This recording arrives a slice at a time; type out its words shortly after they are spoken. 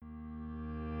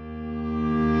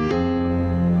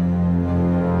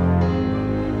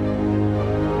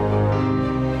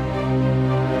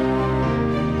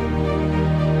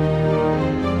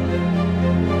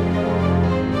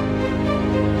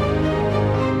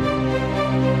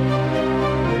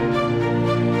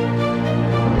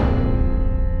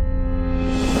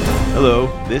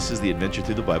This is the Adventure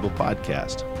Through the Bible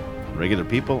podcast. Regular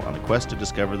people on a quest to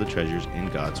discover the treasures in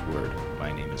God's Word. My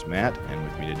name is Matt, and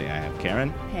with me today I have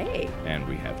Karen. Hey. And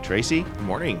we have Tracy. Good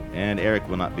morning. And Eric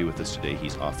will not be with us today.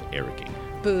 He's off Ericing.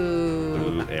 Boo.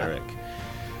 Boo, Eric.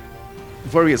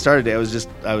 Before we get started today,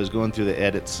 I was going through the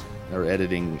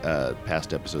editing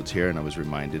past episodes here, and I was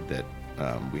reminded that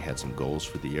we had some goals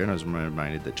for the year, and I was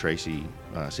reminded that Tracy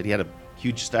said he had a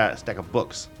huge stack of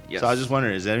books. Yes. So I was just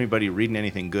wondering, is anybody reading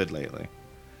anything good lately?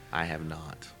 I have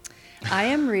not. I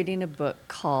am reading a book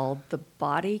called The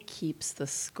Body Keeps the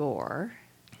Score,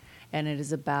 and it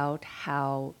is about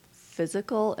how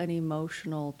physical and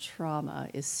emotional trauma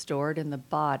is stored in the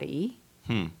body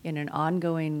in an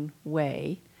ongoing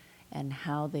way and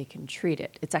how they can treat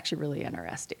it. It's actually really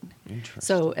interesting.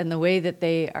 So, and the way that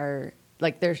they are,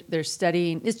 like they're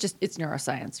studying, it's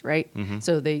neuroscience, right? Mm-hmm.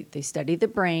 So they study the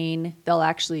brain. They'll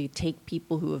actually take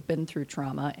people who have been through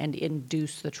trauma and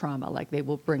induce the trauma. Like they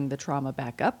will bring the trauma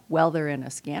back up while they're in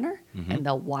a scanner, and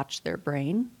they'll watch their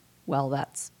brain while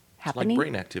that's happening. It's like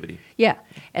brain activity. Yeah.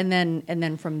 And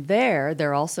then from there,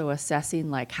 they're also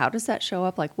assessing, like, how does that show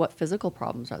up? Like, what physical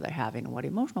problems are they having? And what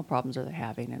emotional problems are they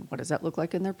having? And what does that look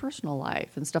like in their personal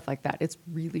life? And stuff like that. It's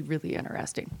really, really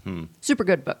interesting. Super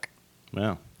good book.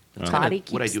 Wow. That's Body kind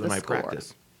of what I keeps do in the my score.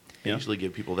 practice. Yeah. I usually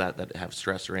give people that have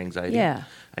stress or anxiety. Yeah.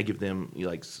 I give them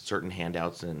like certain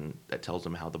handouts and that tells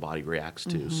them how the body reacts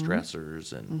to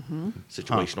stressors and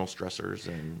situational stressors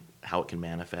and how it can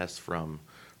manifest from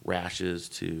rashes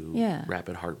to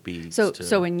rapid heartbeats. So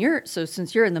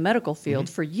since you're in the medical field,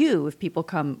 for you, if people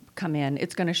come in,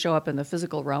 it's going to show up in the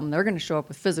physical realm. They're going to show up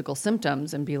with physical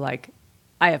symptoms and be like,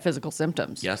 I have physical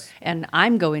symptoms. Yes. And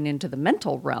I'm going into the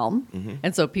mental realm.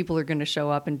 And so people are going to show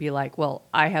up and be like, well,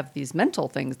 I have these mental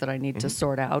things that I need to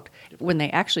sort out when they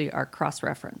actually are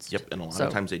cross-referenced. Yep. And a lot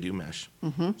of times they do mesh.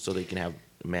 So they can have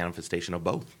a manifestation of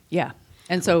both. Yeah.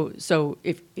 And so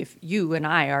if you and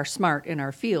I are smart in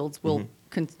our fields,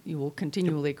 you will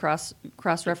continually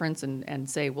cross-reference and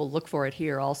say, we'll look for it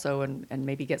here also and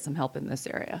maybe get some help in this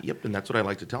area. Yep. And that's what I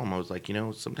like to tell them. I was like,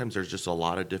 sometimes there's just a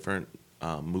lot of different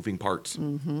moving parts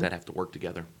that have to work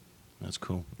together. That's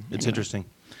cool. It's interesting.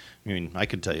 I mean, I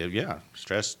could tell you,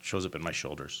 stress shows up in my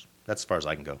shoulders. That's as far as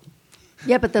I can go.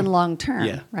 Yeah, but then long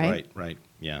term, right? Right.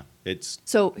 Yeah.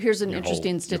 So here's an your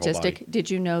interesting whole statistic. body. Did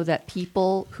you know that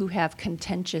people who have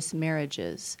contentious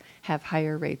marriages have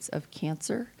higher rates of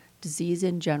cancer, disease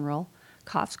in general,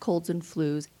 coughs, colds, and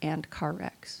flus, and car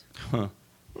wrecks? Huh.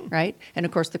 Right? And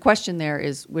of course, the question there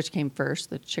is, which came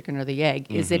first, the chicken or the egg?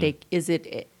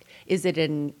 Is it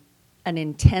an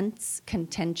intense,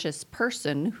 contentious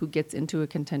person who gets into a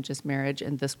contentious marriage,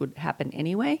 and this would happen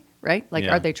anyway, right? Like,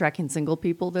 Yeah. are they tracking single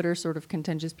people that are sort of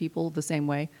contentious people the same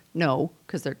way? No,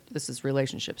 because this is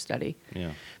relationship study.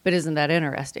 Yeah. But isn't that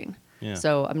interesting? Yeah.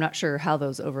 So I'm not sure how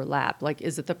those overlap. Like,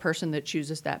 is it the person that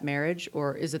chooses that marriage,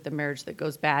 or is it the marriage that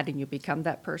goes bad and you become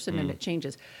that person and it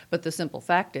changes? But the simple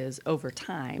fact is, over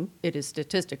time, it is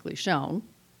statistically shown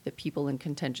that people in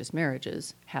contentious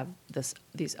marriages have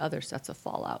these other sets of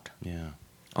fallout. Yeah.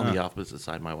 On the opposite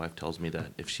side, my wife tells me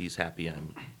that if she's happy,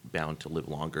 I'm bound to live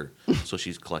longer. So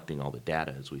she's collecting all the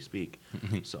data as we speak.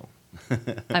 So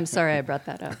I'm sorry I brought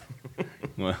that up.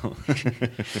 Well.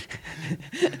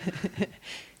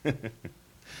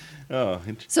 Oh.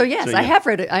 So yes, So, I yeah. have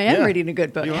read it. I am Yeah. reading a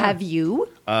good book. You are. Have you?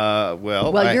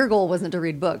 Well, Your goal wasn't to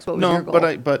read books. What was your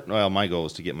goal? but my goal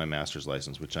is to get my master's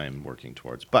license, which I am working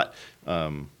towards. But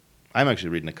I'm actually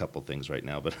reading a couple things right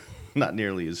now, but not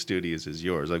nearly as studious as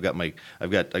yours. I've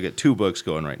got two books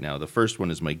going right now. The first one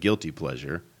is my guilty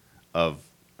pleasure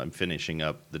I'm finishing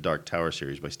up the Dark Tower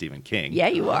series by Stephen King. Yeah,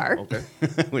 you are. okay.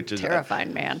 Which is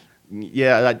Terrifying, man.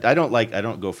 Yeah, I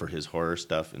don't go for his horror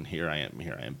stuff, and here I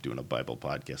am doing a Bible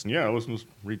podcast, and let's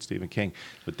read Stephen King.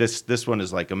 But this one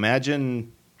is like,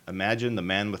 imagine the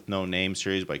Man with No Name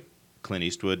series by Clint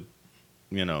Eastwood,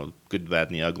 Good, Bad,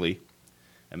 and the Ugly.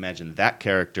 Imagine that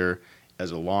character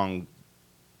as a long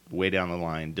way down the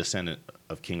line descendant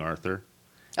of King Arthur.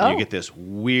 And you get this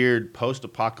weird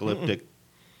post-apocalyptic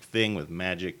thing with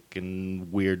magic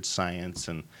and weird science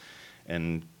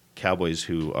and cowboys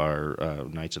who are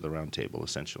Knights of the Round Table,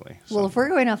 essentially. Well, if we're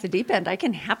going off the deep end, I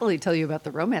can happily tell you about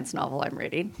the romance novel I'm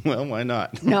reading. Well, why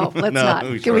not? No, let's not.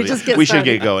 Can we just get We should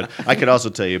started? get going. I could also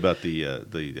tell you about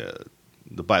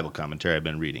the Bible commentary I've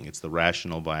been reading. It's the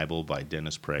Rational Bible by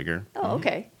Dennis Prager. Oh,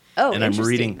 okay. Oh, And I'm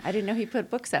interesting. reading- I didn't know he put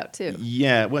books out too.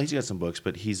 Yeah, well, he's got some books,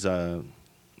 but he's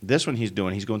this one he's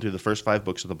going through the first 5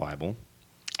 books of the Bible.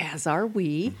 As are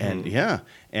we. And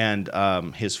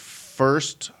his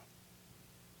first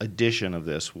edition of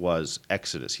this was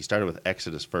Exodus. He started with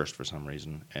Exodus first for some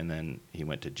reason, and then he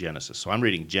went to Genesis. So I'm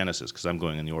reading Genesis because I'm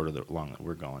going in the order along that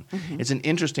we're going. It's an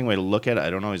interesting way to look at it. I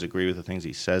don't always agree with the things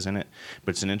he says in it,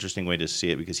 but it's an interesting way to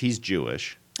see it because he's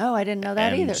Jewish. Oh, I didn't know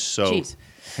that either. Jeez.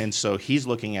 And so he's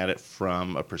looking at it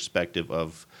from a perspective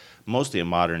of mostly a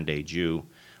modern-day Jew,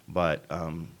 but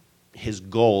his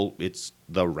goal, it's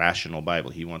the rational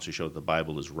Bible. He wants to show that the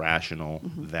Bible is rational,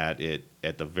 that it,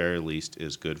 at the very least,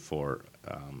 is good for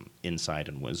insight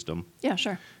and wisdom. Yeah,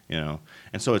 sure. And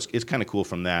so it's kind of cool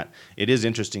from that. It is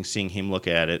interesting seeing him look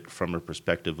at it from a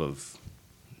perspective of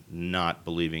not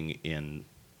believing in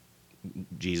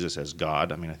Jesus as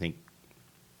God. I mean, I think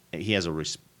he has a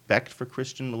respect for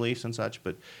Christian beliefs and such,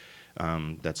 but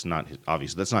that's not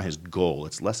his goal.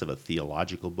 It's less of a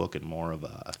theological book and more of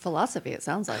a philosophy. It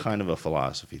sounds like kind of a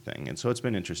philosophy thing. And so it's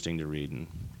been interesting to read. And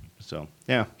so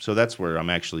so that's where I'm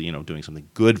actually doing something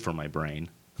good for my brain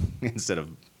instead of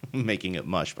making it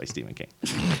mush by Stephen King.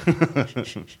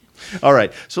 All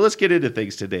right, so let's get into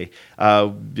things today.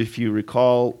 If you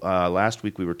recall, last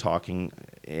week we were talking,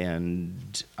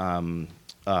 and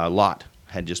Lot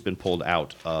had just been pulled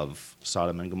out of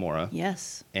Sodom and Gomorrah.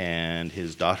 Yes. And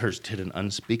his daughters did an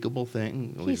unspeakable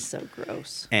thing. He's so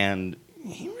gross. And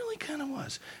he really kind of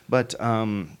was. But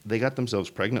they got themselves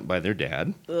pregnant by their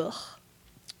dad. Ugh.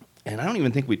 And I don't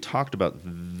even think we talked about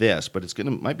this, but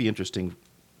might be interesting to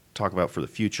talk about for the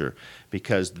future,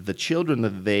 because the children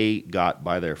that they got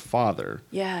by their father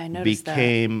I noticed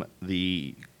became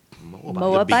the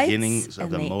Moabites, the beginnings of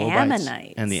and the the Moabites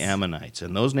Ammonites. and the Ammonites.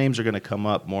 And those names are going to come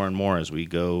up more and more as we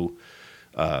go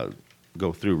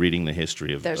through reading the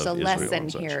history of There's of a Israel lesson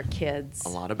and such. here, kids. A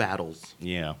lot of battles.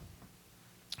 Yeah.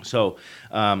 So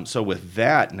with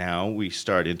that, now we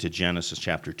start into Genesis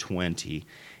chapter 20,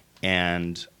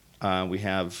 and we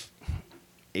have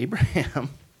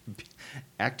Abraham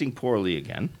acting poorly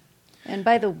again. And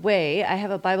by the way, I have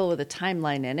a Bible with a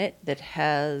timeline in it that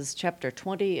has chapter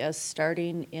 20 as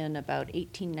starting in about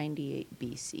 1898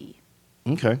 BC.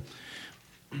 Okay.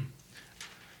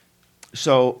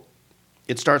 So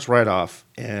it starts right off,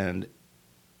 and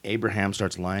Abraham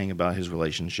starts lying about his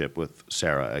relationship with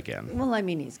Sarah again. Well, I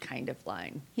mean, he's kind of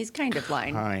lying. He kind of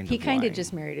lying.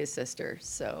 just married his sister,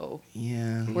 so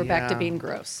Yeah. we're back to being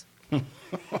gross.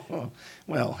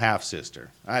 Well, half sister.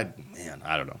 I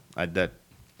don't know.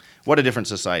 What a different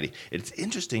society. It's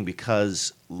interesting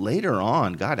because later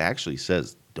on, God actually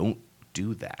says, "Don't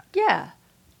do that." Yeah.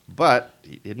 But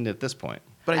he didn't at this point.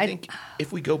 But I think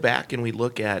if we go back and we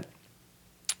look at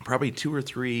probably 2 or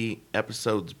 3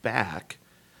 episodes back,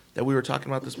 that we were talking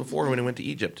about this before when we went to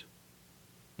Egypt.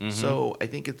 Mm-hmm. So I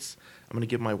think I'm going to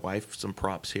give my wife some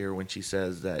props here when she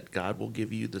says that God will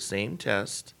give you the same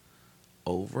test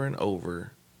over and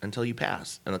over until you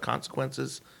pass. And the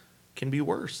consequences can be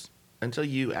worse until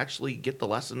you actually get the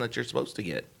lesson that you're supposed to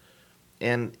get.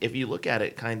 And if you look at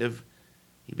it,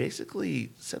 he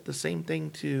basically said the same thing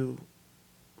to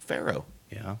Pharaoh.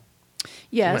 Yeah.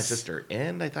 Yes. My sister.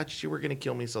 And I thought you were going to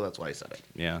kill me, so that's why I said it.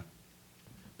 Yeah.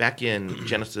 Back in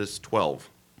Genesis 12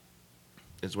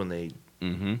 is when they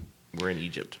Mm-hmm. were in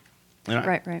Egypt.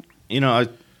 Right.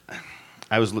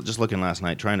 I was just looking last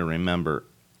night trying to remember,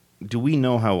 do we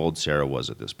know how old Sarah was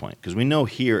at this point? Because we know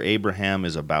here Abraham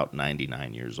is about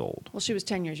 99 years old. Well, she was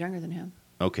 10 years younger than him.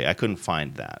 Okay, I couldn't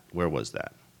find that. Where was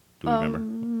that? Do we remember?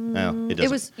 No, it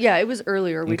doesn't. It was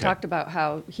earlier. We Okay. talked about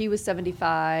how he was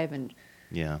 75 and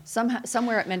Yeah.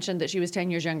 somewhere it mentioned that she was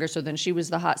 10 years younger, so then she was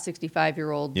the hot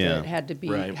 65-year-old Yeah. that had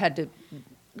Right. to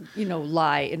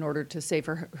lie in order to save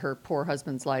her poor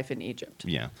husband's life in Egypt.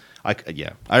 Yeah,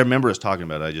 I remember us talking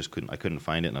about it. I couldn't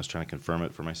find it, and I was trying to confirm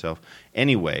it for myself.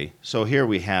 Anyway, so here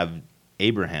we have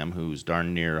Abraham, who's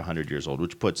darn near 100 years old,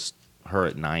 which puts her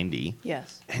at 90.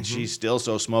 Yes. And she's still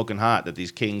so smoking hot that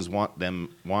these kings want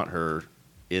her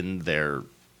in their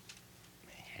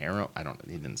harem.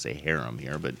 He didn't say harem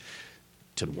here, but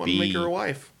to Want to make her a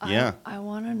wife. Yeah. I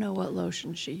want to know what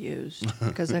lotion she used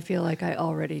because I feel like I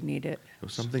already need it. It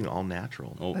was something all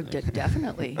natural. Oh,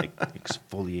 Definitely. like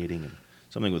exfoliating and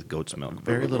something with goat's milk.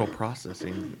 Very little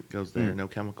processing goes there, no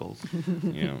chemicals.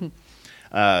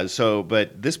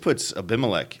 But this puts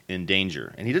Abimelech in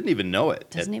danger, and he doesn't even know it.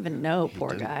 Doesn't even know, He poor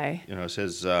doesn't- guy. It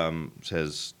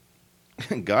says,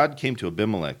 God came to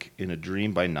Abimelech in a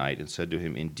dream by night and said to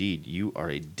him, "Indeed, you are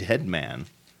a dead man."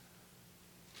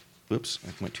 Whoops,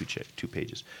 I went two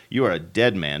pages. "You are a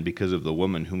dead man because of the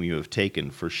woman whom you have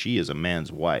taken, for she is a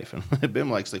man's wife." And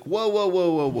Abimelech's like, whoa, whoa,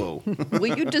 whoa, whoa, whoa.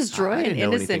 Will you destroy I an didn't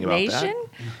know innocent anything about that.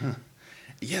 nation?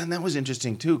 Yeah, and that was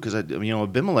interesting too, because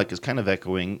Abimelech is kind of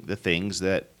echoing the things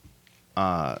that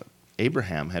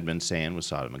Abraham had been saying with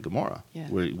Sodom and Gomorrah. Yeah.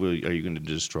 Are you going to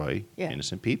destroy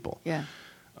innocent people? Yeah.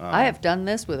 I have done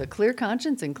this with a clear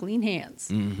conscience and clean hands.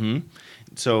 Mm-hmm.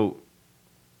 So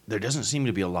there doesn't seem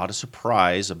to be a lot of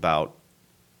surprise about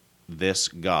this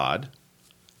God.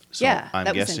 So Yeah, I'm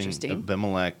that was guessing interesting.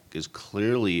 Abimelech is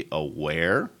clearly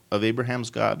aware of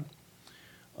Abraham's God.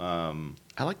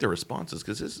 I like the responses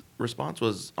because his response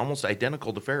was almost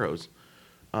identical to Pharaoh's.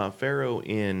 Pharaoh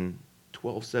in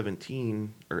 12:17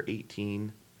 or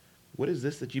 18, what is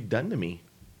this that you've done to me?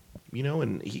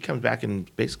 And he comes back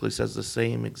and basically says the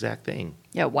same exact thing.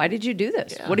 Yeah, why did you do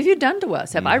this? Yeah. What have you done to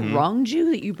us? Have I wronged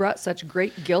you that you brought such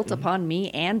great guilt upon me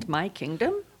and my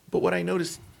kingdom? But what I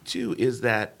noticed too is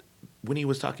that when he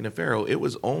was talking to Pharaoh, it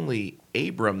was only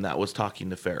Abram that was talking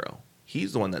to Pharaoh.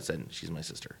 He's the one that said, she's my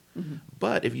sister.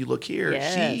 But if you look here, she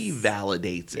Yes.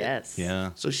 validates it. Yes.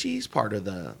 Yeah. So she's part of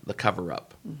the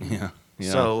cover-up. Yeah.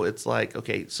 So it's like,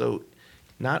 okay, so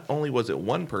not only was it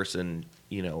one person,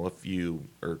 a few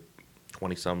or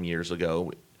 20-some years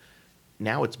ago,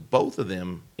 now it's both of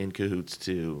them in cahoots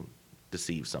to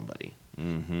deceive somebody.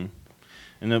 Mm-hmm.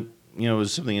 And it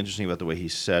was something interesting about the way he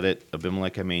said it.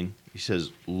 Abimelech, he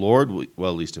says, "Lord,"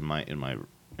 well, at least in my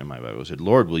Bible, it said,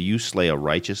 "Lord, will you slay a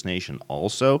righteous nation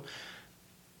also?"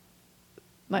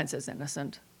 Mine says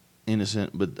innocent.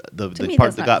 Innocent, but the me, part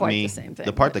that's that not got quite me, the same thing,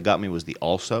 the part but- that got me was the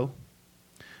also,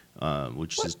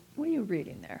 which is What are you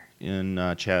reading there? in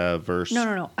verse.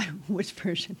 No. Which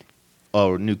version?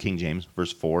 Oh, New King James,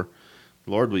 verse 4.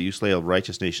 "Lord, will you slay a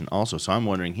righteous nation also?" So I'm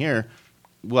wondering here.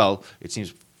 Well, it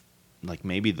seems like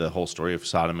maybe the whole story of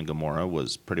Sodom and Gomorrah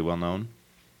was pretty well known.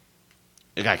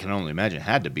 I can only imagine it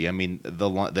had to be. I mean,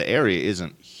 the area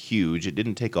isn't huge. It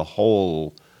didn't take a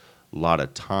whole lot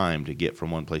of time to get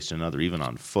from one place to another, even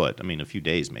on foot. I mean, a few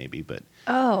days maybe, but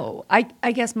Oh, I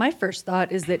guess my first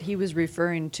thought is that he was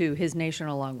referring to his nation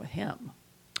along with him.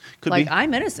 could Like, be.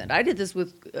 I'm innocent. I did this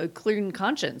with a clean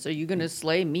conscience. Are you going to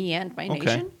slay me and my Okay.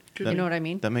 nation? You know what I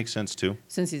mean? That makes sense too.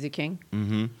 Since he's a king.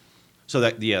 So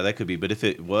that could be. But if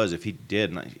he did,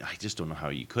 and I just don't know how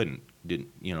you didn't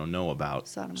know about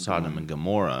Sodom and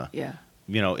Gomorrah. Yeah.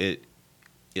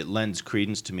 It lends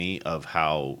credence to me of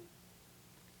how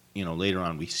later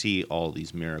on we see all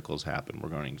these miracles happen. We're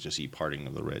going to see parting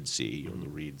of the Red Sea or the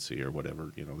Reed Sea or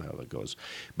whatever, how that goes.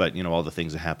 But, all the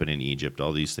things that happen in Egypt,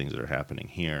 all these things that are happening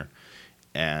here.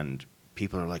 And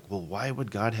people are like, well, why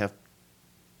would God have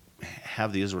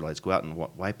the Israelites go out and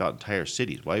wipe out entire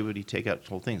cities? Why would he take out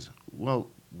whole things? Well,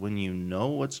 when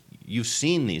you've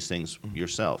seen these things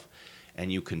yourself,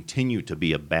 and you continue to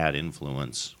be a bad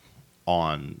influence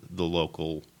on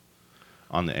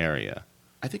the area.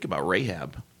 I think about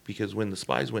Rahab because when the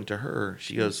spies went to her,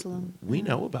 she goes, Jerusalem. "We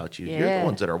know about you. You're Yeah. the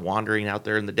ones that are wandering out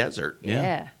there in the desert."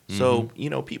 Yeah. So,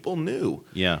 people knew.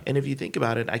 Yeah. And if you think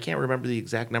about it, I can't remember the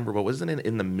exact number, but wasn't it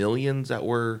in the millions that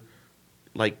were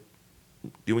like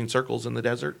doing circles in the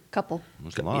desert? Couple. It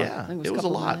was a lot. Yeah, I think it was a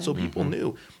couple lot. So million. people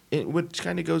knew. Which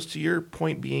kind of goes to your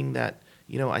point being that,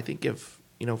 I think if,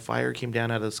 fire came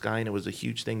down out of the sky and it was a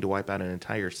huge thing to wipe out an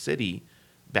entire city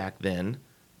back then,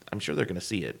 I'm sure they're going to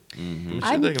see it. I'm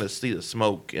sure they're going to see the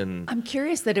smoke and I'm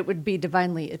curious that it would be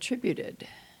divinely attributed.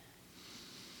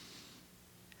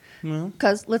 Well,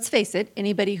 Because let's face it,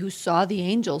 anybody who saw the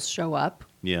angels show up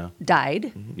yeah.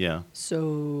 died. Yeah.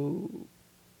 So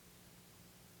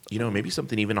maybe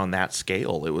something even on that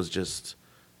scale. It was just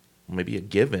maybe a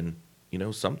given.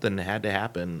 Something had to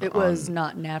happen. it was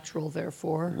not natural,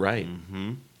 therefore. Right.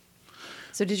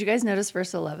 So did you guys notice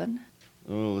verse 11?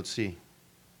 Oh, let's see.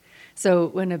 So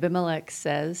when Abimelech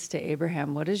says to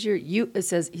Abraham, "What is he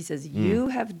says, you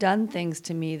have done things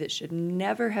to me that should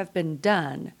never have been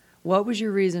done. What was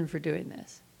your reason for doing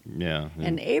this?" Yeah.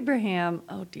 And Abraham,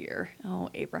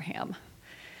 Abraham.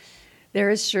 "There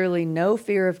is surely no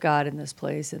fear of God in this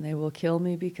place, and they will kill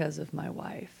me because of my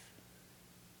wife."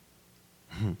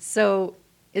 So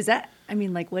is that,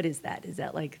 what is that? Is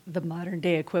that like the modern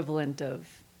day equivalent of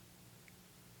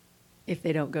if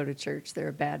they don't go to church, they're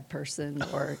a bad person,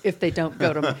 or if they don't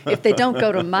go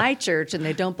to my church and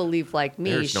they don't believe like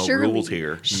me, There's no surely, rules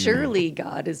here. Surely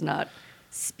God is not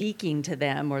speaking to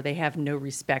them, or they have no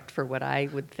respect for what I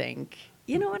would think.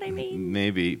 You know what I mean?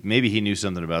 Maybe he knew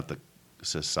something about the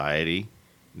society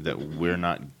that we're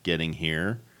not getting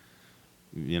here.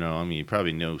 You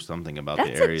probably know something about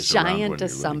That's the areas a around when giant you're living.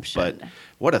 assumption. But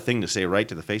what a thing to say right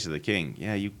to the face of the king.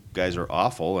 Yeah, you guys are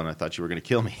awful, and I thought you were going to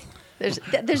kill me.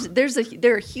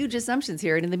 There are huge assumptions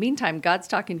here, and in the meantime, God's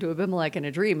talking to Abimelech in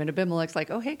a dream, and Abimelech's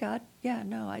like, "Oh, hey, God, yeah,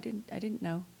 no, I didn't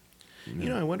know."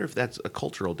 I wonder if that's a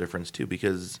cultural difference too,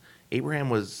 because Abraham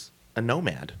was a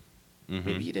nomad.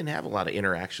 Maybe he didn't have a lot of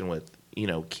interaction with,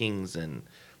 kings and,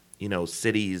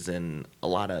 cities and a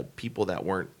lot of people that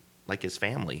weren't like his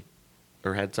family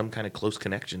or had some kind of close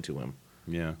connection to him.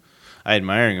 Yeah. I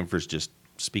admire him for just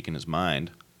speaking his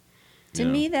mind. To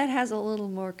me, that has a little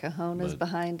more cojones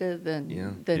behind it than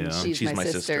she's my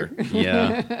sister.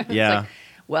 Yeah. Yeah. Like,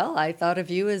 well, I thought of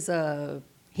you as a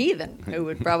heathen who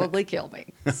would probably kill me.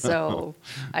 So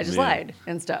I just lied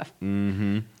and stuff.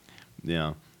 Mm-hmm.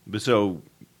 Yeah. But so,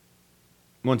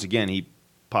 once again, he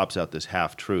pops out this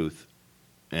half-truth,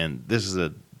 and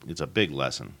it's a big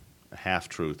lesson. A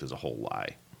half-truth is a whole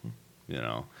lie,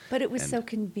 But it was so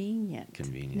convenient.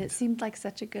 Convenient. And it seemed like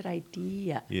such a good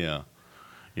idea. Yeah.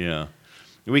 Yeah.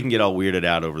 We can get all weirded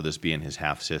out over this being his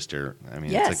half-sister. I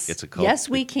mean, Yes. it's a Yes,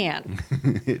 we can.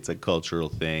 it's a cultural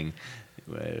thing.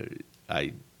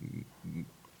 I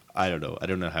don't know. I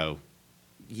don't know how.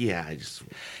 Yeah,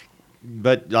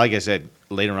 But like I said,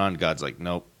 later on, God's like,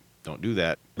 nope, don't do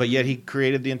that. But yet he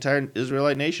created the entire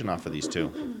Israelite nation off of these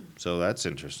two. So that's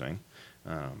interesting.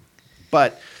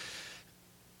 But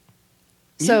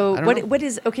So I don't know. what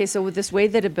is okay? So with this way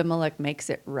that Abimelech makes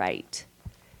it right,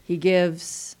 he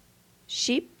gives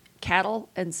sheep, cattle,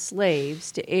 and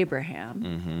slaves to Abraham,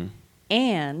 Mm-hmm.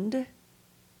 and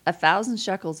 1,000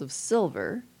 shekels of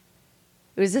silver.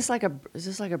 Is this like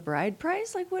a bride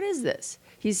price? Like, what is this?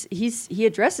 He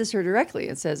addresses her directly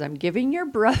and says, "I'm giving your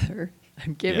brother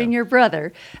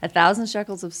 1,000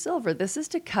 shekels of silver. This is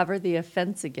to cover the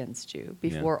offense against you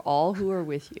before all who are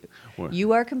with you. What?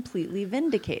 You are completely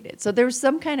vindicated." So there's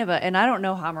some kind of and I don't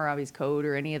know Hammurabi's code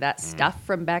or any of that stuff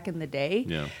from back in the day,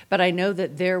 Yeah. but I know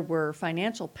that there were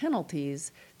financial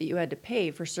penalties that you had to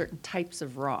pay for certain types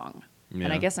of wrong. And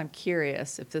I Yeah. guess I'm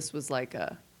curious if this was like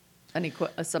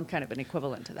some kind of an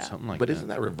equivalent to that. Something like but that. isn't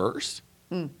that reversed?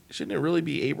 Shouldn't it really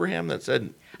be Abraham that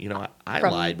said, I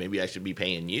From- lied, maybe I should be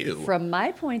paying you? From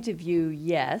my point of view,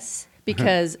 yes,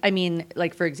 because I mean,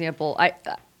 like for example,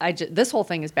 this whole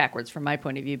thing is backwards from my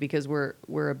point of view because where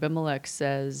Abimelech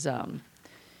says,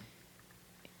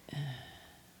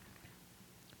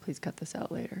 "Please cut this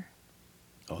out later."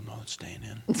 Oh, no, it's staying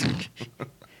in.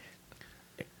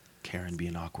 Karen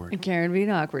being awkward. And Karen being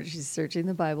awkward, she's searching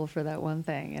the Bible for that one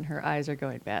thing, and her eyes are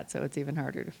going bad, so it's even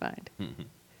harder to find.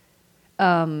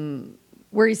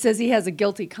 Where he says he has a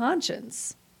guilty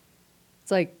conscience.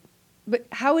 It's like, but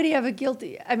how would he have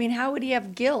how would he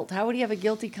have guilt? How would he have a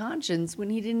guilty conscience when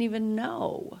he didn't even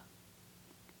know?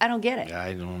 I don't get it.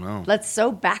 I don't know. That's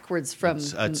so backwards from.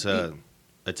 It's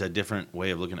a different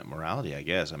way of looking at morality, I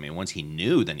guess. I mean, once he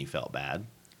knew, then he felt bad.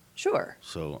 Sure.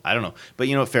 So I don't know. But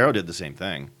Pharaoh did the same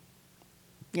thing.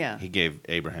 Yeah. He gave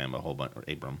Abram a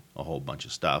whole bunch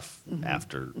of stuff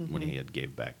after when he had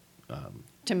gave back.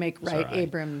 To make right Sarai.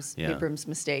 Yeah. Abram's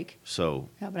mistake. So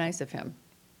How nice of him.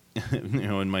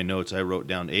 in my notes I wrote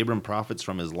down Abram profits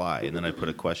from his lie, and then I put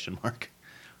a question mark.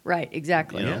 Right.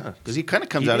 Exactly. Yeah. Because he kind of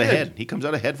comes He out did. ahead. He comes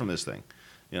out ahead from this thing.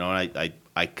 And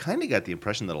I kind of got the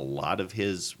impression that a lot of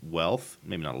his wealth,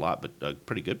 maybe not a lot, but a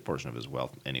pretty good portion of his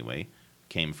wealth anyway,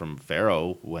 came from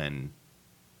Pharaoh when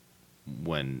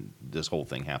this whole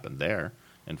thing happened there,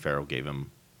 and Pharaoh gave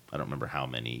him, I don't remember how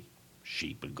many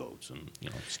sheep and goats and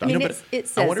stuff. I mean, but it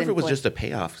says I wonder if in it was pla- just a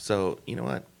payoff. So, you know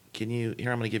what? I'm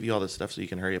going to give you all this stuff so you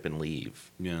can hurry up and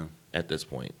leave Yeah. at this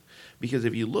point. Because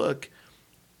if you look,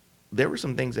 there were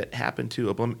some things that happened to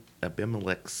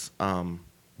Abimelech's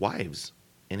wives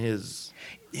in his.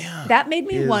 Yeah. That made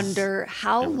me His wonder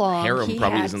how long harem he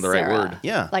probably had isn't the right Sarah. word.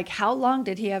 Yeah. Like, how long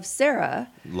did he have Sarah?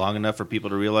 Long enough for people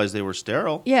to realize they were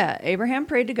sterile. Yeah, Abraham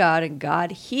prayed to God, and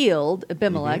God healed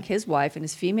Abimelech, his wife, and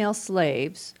his female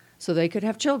slaves so they could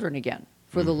have children again.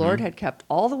 For the Lord had kept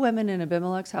all the women in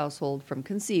Abimelech's household from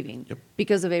conceiving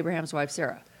because of Abraham's wife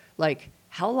Sarah. Like,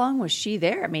 how long was she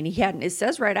there? I mean, it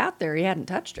says right out there he hadn't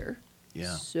touched her.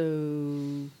 Yeah.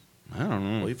 So, I don't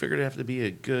know. Well, you figured it'd have to be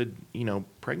a good,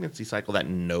 pregnancy cycle that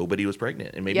nobody was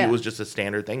pregnant. And maybe Yeah. it was just a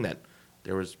standard thing that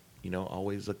there was,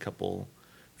 always a couple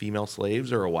female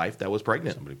slaves or a wife that was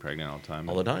pregnant Somebody pregnant all the time.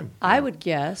 all the time. I would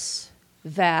guess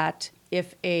that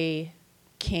if a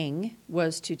king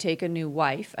was to take a new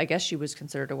wife, I guess she was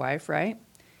considered a wife, right?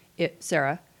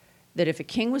 Sarah, that if a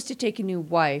king was to take a new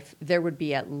wife, there would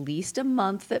be at least a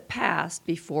month that passed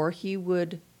before he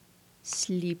would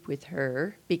sleep with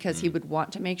her because he would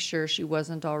want to make sure she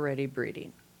wasn't already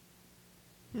breeding.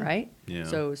 Right? Yeah.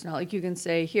 So it's not like you can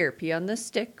say, here, pee on this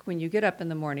stick when you get up in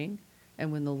the morning,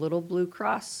 and when the little blue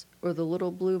cross or the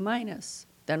little blue minus,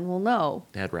 then we'll know.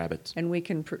 They had rabbits. And we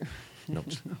can. Nope.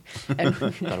 And,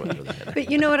 Thought about it with that.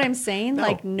 but you know what I'm saying? No.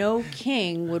 Like, no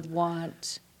king would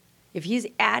want, if he's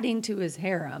adding to his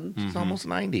harem She's almost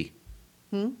 90.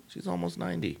 She's almost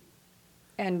 90.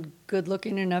 and good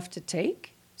looking enough to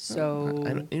take. So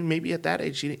and maybe at that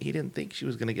age, he didn't think she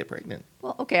was going to get pregnant.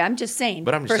 well, okay, I'm just saying.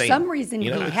 But I'm just for saying, some reason you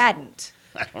know, he hadn't.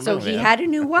 I don't So know, he man. had a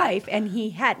new wife and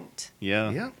he hadn't. Yeah.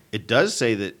 Yeah. It does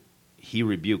say that he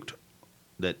rebuked,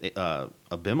 that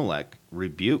Abimelech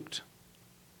rebuked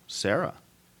Sarah.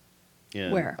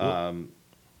 Where?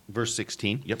 Verse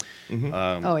 16. Yep.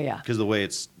 Oh, yeah. Because the way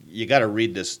it's, you got to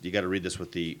read this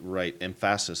with the right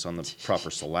emphasis on the proper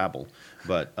syllable.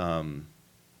 But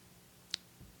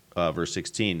verse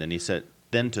 16,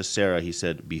 then to Sarah he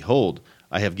said, "Behold,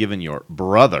 I have given your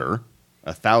brother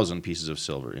 1,000 pieces of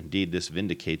silver. Indeed, this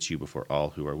vindicates you before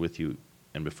all who are with you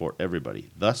and before everybody."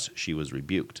 Thus she was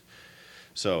rebuked.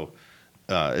 So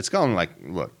it's calling like,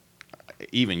 look,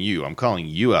 even you, I'm calling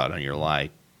you out on your lie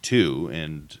too,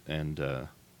 and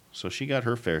so she got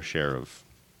her fair share of.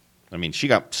 I mean, she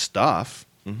got stuff,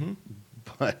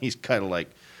 but he's kind of like,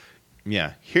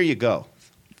 yeah, here you go.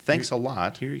 Thanks a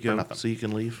lot. Here you for go. nothing. So you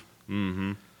can leave.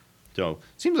 So it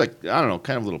seems like, I don't know,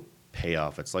 kind of a little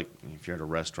payoff. It's like if you're at a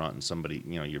restaurant and somebody,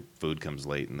 your food comes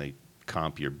late and they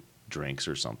comp your drinks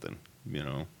or something,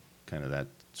 kind of that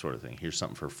sort of thing. Here's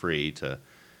something for free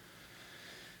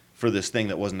for this thing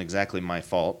that wasn't exactly my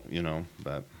fault,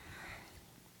 but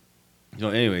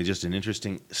anyway, just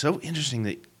so interesting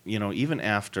that, even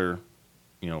after,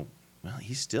 well,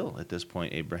 he's still at this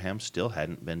point, Abraham still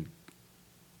hadn't been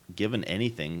given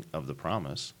anything of the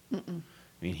promise. I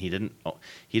mean, he didn't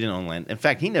own land. In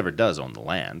fact, he never does own the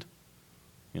land.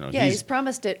 He's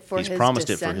promised it for his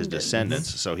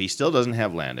descendants. So he still doesn't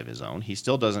have land of his own. He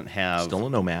still doesn't have Still a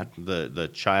nomad. the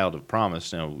child of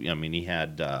promise. I mean, he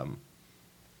had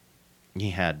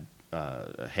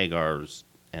Hagar's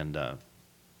and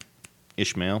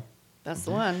Ishmael. That's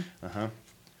the one.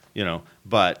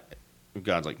 But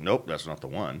God's like, nope, that's not the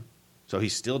one. So he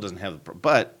still doesn't have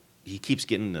but he keeps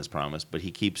getting this promise, but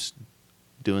he keeps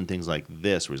doing things like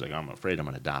this where he's like, I'm afraid I'm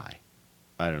going to die.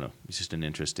 I don't know. It's just an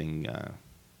interesting,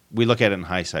 we look at it in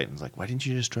hindsight and it's like, why didn't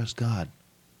you just trust God?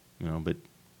 But.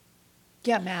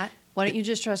 Yeah, Matt, why don't you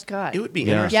just trust God? It would be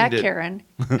Yeah. interesting. Yeah, to, Karen,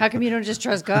 how come you don't just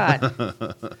trust God?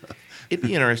 It'd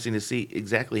be interesting to see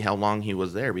exactly how long he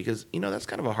was there because, that's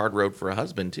kind of a hard road for a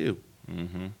husband, too.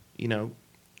 Okay,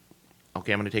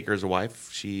 I'm going to take her as a wife.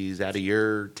 She's at a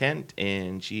year tent,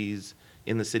 and she's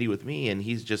in the city with me, and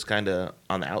he's just kind of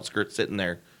on the outskirts sitting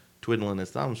there twiddling his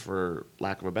thumbs, for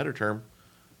lack of a better term,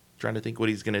 trying to think what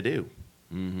he's going to do.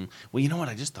 Well, you know what?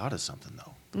 I just thought of something,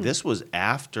 though. This was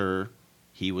after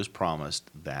he was promised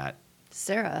that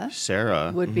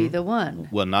Sarah would be the one.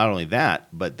 Well, not only that,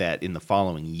 but that in the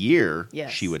following year,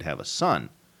 Yes. she would have a son.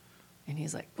 And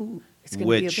he's like, ooh, it's going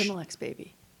to be Which- Abimelech's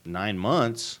baby. 9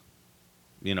 months,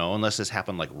 unless this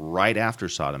happened like right after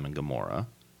Sodom and Gomorrah,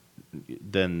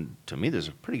 then to me there's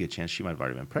a pretty good chance she might have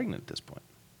already been pregnant at this point.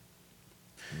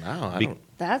 No, I Be- don't.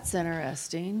 That's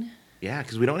interesting. Yeah,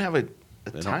 because we don't have a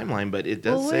don't. timeline, but it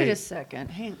does Well, say. wait a second.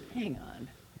 Hang on.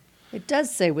 It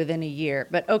does say within a year.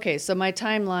 But okay, so my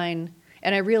timeline,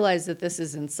 and I realize that this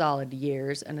is in solid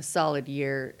years, and a solid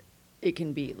year, it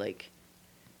can be like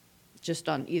just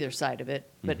on either side of it.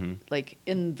 But like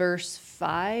in verse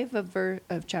 5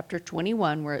 of chapter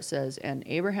 21, where it says, "And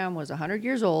Abraham was 100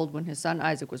 years old when his son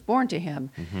Isaac was born to him,"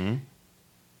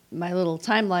 my little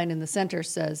timeline in the center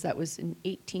says that was in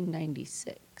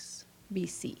 1896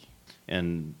 BC.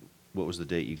 And what was the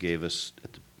date you gave us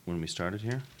when we started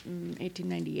here?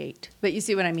 1898. But you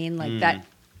see what I mean? Like that.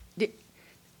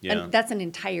 Yeah. And that's an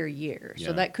entire year. So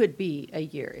Yeah. that could be a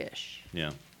year-ish. Yeah.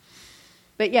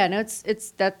 But yeah, no,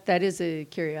 it's that is a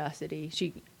curiosity.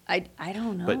 I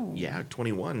don't know. But yeah,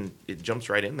 21, it jumps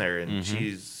right in there, and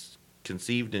she's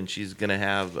conceived, and she's gonna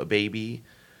have a baby.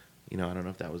 I don't know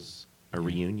if that was a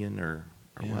reunion or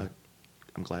Yeah. what.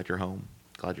 I'm glad you're home.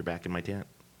 Glad you're back in my tent.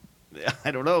 I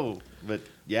don't know, but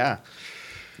yeah.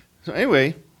 So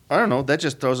anyway, I don't know. That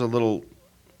just throws a little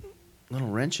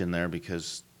wrench in there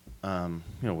because,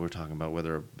 we're talking about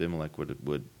whether Abimelech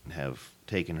would have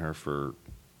taken her for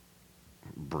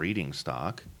breeding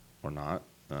stock or not,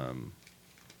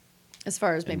 as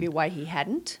far as maybe why he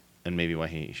hadn't. and maybe why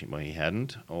he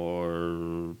hadn't,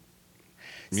 or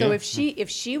So yeah. if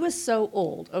she was so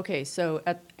old, okay, so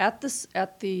at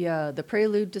the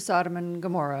prelude to Sodom and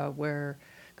Gomorrah, where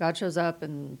God shows up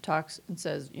and talks and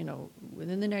says,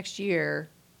 within the next year,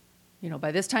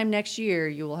 by this time next year,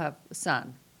 you will have a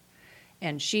son.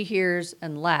 And she hears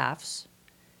and laughs.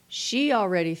 She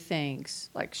already thinks,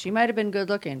 like she might have been good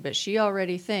looking, but she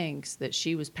already thinks that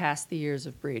she was past the years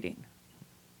of breeding.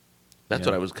 That's Yeah.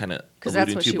 what I was kind of 'Cause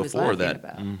that's alluding what to she was before.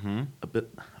 laughing That about.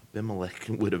 Abimelech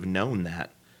would have known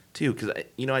that too, because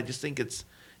I just think it's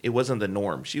it wasn't the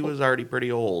norm. She was already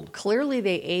pretty old. Clearly,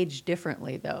 they age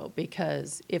differently, though,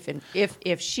 because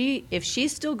if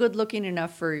she's still good looking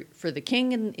enough for the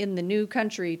king in the new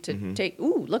country to take,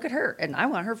 ooh, look at her, and I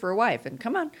want her for a wife, and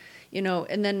come on,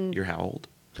 and then You're how old?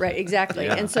 right, exactly,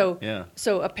 Yeah. and so Yeah.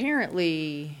 so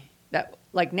apparently that,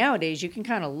 like, nowadays you can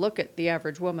kind of look at the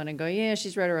average woman and go, yeah,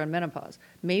 she's right around menopause.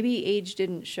 Maybe age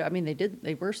didn't show. I mean,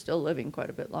 they were still living quite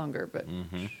a bit longer, but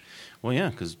Well, yeah,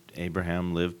 because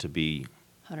Abraham lived to be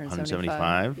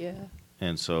 175. Yeah,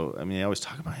 And so, I mean, they always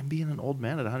talk about him being an old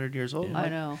man at 100 years old. Yeah. I'm I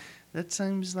like, know. That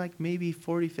seems like maybe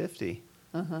 40, 50.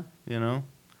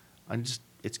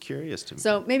 It's curious to me.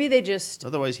 So maybe they just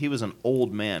Otherwise, he was an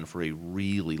old man for a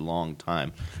really long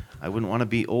time. I wouldn't want to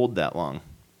be old that long.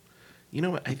 You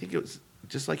know what? I think it was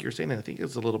just like you're saying. I think it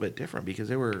was a little bit different because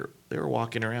they were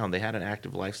walking around. They had an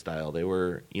active lifestyle. They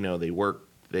were, they worked.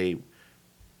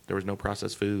 There was no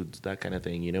processed foods, that kind of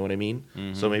thing. You know what I mean?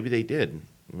 So maybe they did.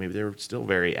 Maybe they were still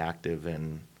very active,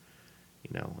 and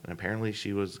and apparently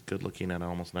she was good looking at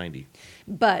almost 90.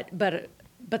 But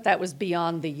that was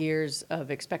beyond the years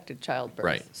of expected childbirth.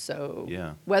 Right. So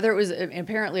Yeah. whether it was,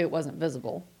 apparently it wasn't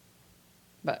visible,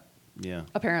 but Yeah.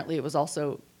 apparently it was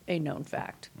also a known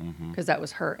fact Mm-hmm. because that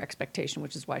was her expectation,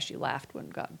 which is why she laughed when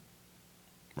God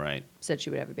Right. said she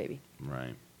would have a baby.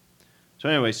 Right. So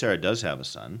anyway, Sarah does have a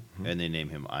son, and they name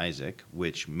him Isaac,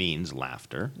 which means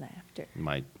laughter. Laughter.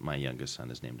 My youngest son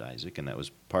is named Isaac, and that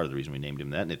was part of the reason we named him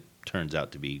that. And it turns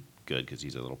out to be good because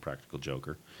he's a little practical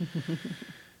joker.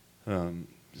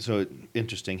 So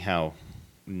interesting how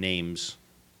names,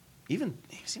 it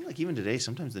seems like even today,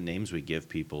 sometimes the names we give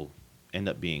people end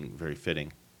up being very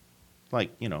fitting.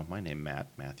 Like, my name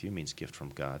Matthew means gift from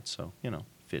God, so,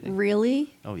 fitting.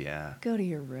 Really? Oh, yeah. Go to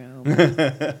your room.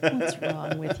 What's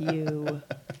wrong with you?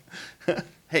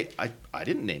 Hey, I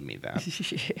didn't name me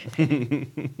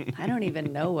that. I don't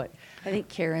even know what. I think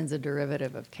Karen's a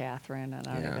derivative of Catherine, and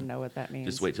I don't Yeah. even know what that means.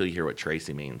 Just wait till you hear what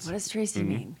Tracy means. What does Tracy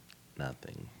mean?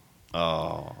 Nothing.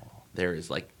 Oh, There is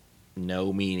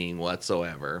no meaning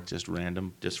whatsoever. just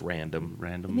random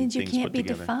It means you things can't put be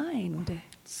together. defined.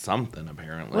 Something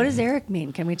apparently. What does Eric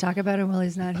mean? Can we talk about him while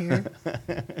he's not here?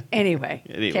 Anyway.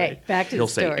 Anyway. Okay, back to He'll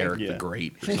the say story. Eric Yeah. the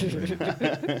Great or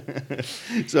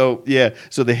something.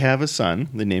 So they have a son.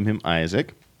 They name him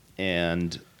Isaac,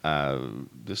 and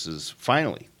this is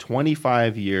finally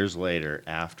 25 years later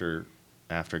after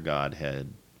God had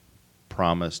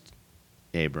promised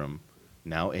Abram,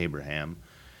 now Abraham,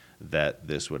 that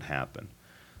this would happen.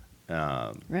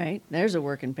 Right. There's a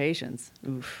work in patience.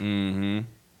 Oof.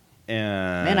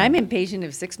 And Man, I'm impatient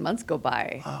if 6 months go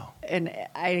by. Oh. And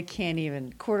I can't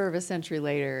even, quarter of a century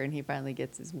later, and he finally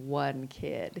gets his one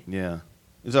kid. Yeah.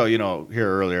 So, here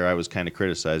earlier I was kind of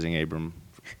criticizing Abram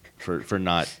for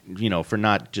not, for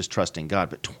not just trusting God,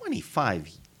 but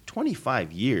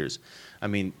 25 years. I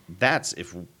mean, that's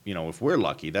if we're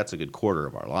lucky, that's a good quarter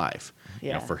of our life.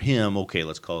 Yeah. For him, okay,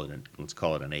 let's call it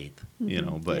an eighth,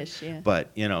 but Ish, yeah.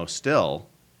 but still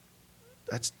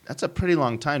that's a pretty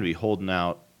long time to be holding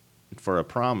out for a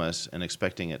promise and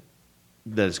expecting it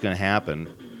that it's going to happen,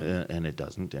 and it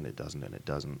doesn't, and it doesn't, and it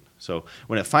doesn't. So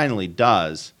when it finally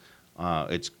does,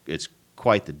 it's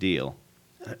quite the deal.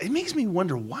 It makes me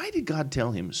wonder, why did God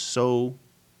tell him so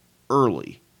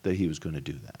early that he was going to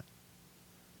do that?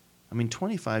 I mean,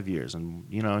 25 years, and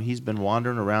he's been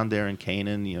wandering around there in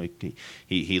Canaan.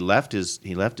 He left his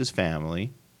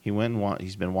family.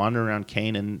 He's been wandering around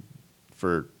Canaan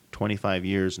for 25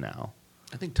 years now.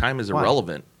 I think time is Why?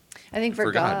 irrelevant. I think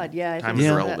for God, yeah. I Time think is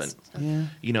so. irrelevant. Yeah,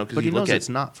 Because but you he look knows at it's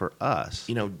not for us.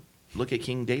 look at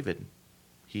King David.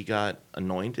 He got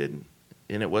anointed,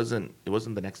 and it wasn't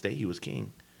the next day he was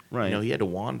king. Right. He had to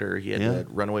wander. He had Yeah. to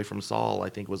run away from Saul. I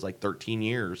think it was 13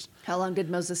 years. How long did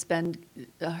Moses spend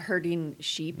herding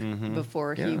sheep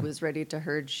before he Yeah. was ready to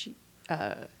herd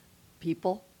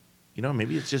people?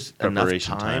 Maybe it's just enough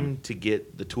Preparation time time. to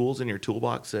get the tools in your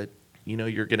toolbox that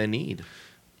you're going to need.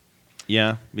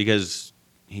 Yeah, because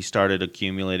he started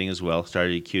accumulating as well.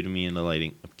 Started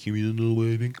accumulating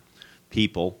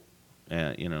people.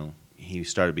 He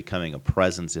started becoming a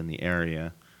presence in the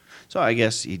area. So I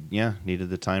guess he needed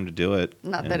the time to do it.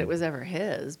 Not that And- it was ever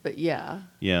his, but yeah.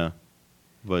 Yeah,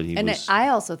 but he And was. I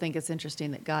also think it's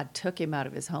interesting that God took him out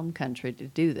of his home country to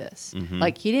do this.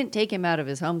 Like, he didn't take him out of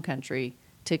his home country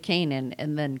to Canaan,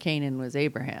 and then Canaan was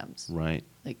Abraham's. Right.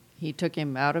 Like, he took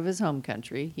him out of his home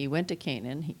country. He went to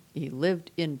Canaan. He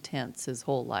lived in tents his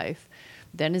whole life.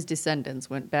 Then his descendants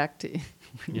went back to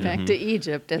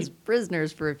Egypt as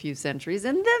prisoners for a few centuries,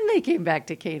 and then they came back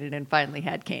to Canaan and finally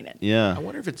had Canaan. Yeah. I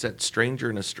wonder if it's that stranger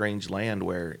in a strange land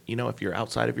where, if you're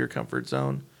outside of your comfort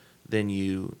zone, then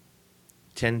you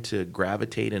tend to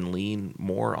gravitate and lean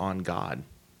more on God.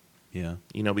 Yeah.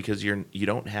 Because you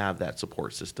don't have that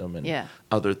support system and Yeah.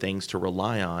 other things to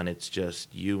rely on. It's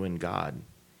just you and God.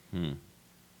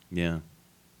 Yeah.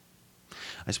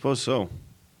 I suppose so.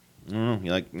 I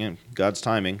don't know. God's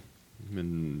timing.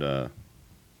 And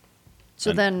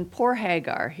So then poor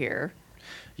Hagar here.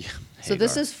 yeah. So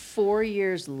this Hagar. is 4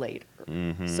 years later.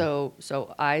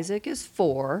 So Isaac is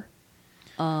 4.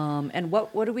 And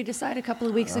what did we decide a couple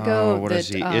of weeks ago? What is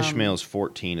he? Ishmael's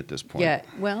 14 at this point. Yeah.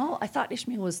 Well, I thought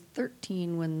Ishmael was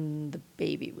 13 when the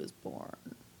baby was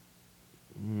born.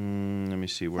 Let me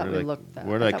see. Where Thought did we looked that.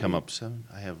 where did I I thought come we- up?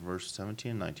 I have verse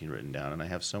 17 and 19 written down, and I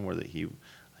have somewhere that he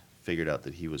figured out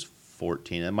that he was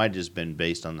 14. It might have just been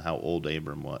based on how old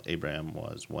Abraham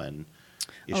was when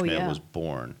Ishmael yeah. was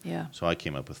born. Yeah. So I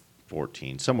came up with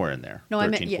 14, somewhere in there. No,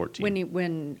 13, I meant 14.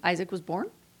 when Isaac was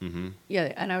born. Mm-hmm.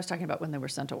 Yeah, and I was talking about when they were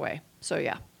sent away. So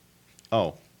yeah.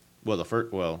 Oh,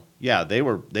 well, yeah, they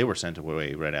were sent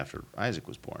away right after Isaac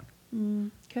was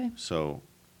born. Okay. So,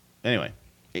 anyway,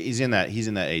 he's in that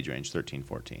age range, 13,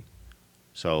 14.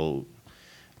 So,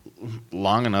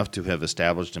 long enough to have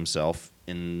established himself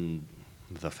in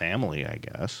the family, I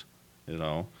guess,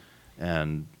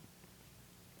 and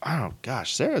oh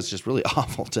gosh, Sarah's just really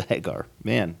awful to Hagar,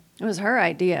 man. It was her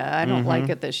idea. I don't like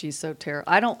it that she's so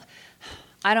terrible.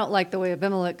 I don't like the way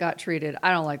Abimelech got treated.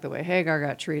 I don't like the way Hagar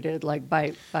got treated. Like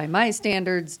by my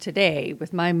standards today,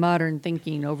 with my modern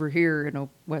thinking over here in a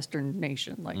Western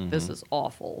nation, like this is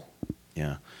awful.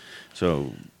 Yeah.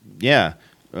 So, yeah.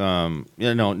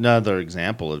 Another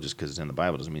example of just because it's in the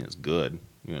Bible doesn't mean it's good.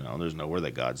 There's nowhere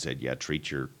that God said, yeah, treat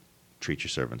your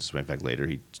servants. In fact, later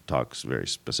he talks very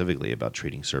specifically about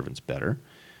treating servants better.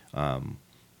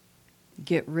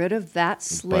 Get rid of that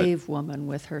slave woman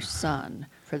with her son,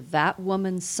 for that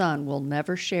woman's son will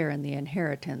never share in the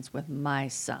inheritance with my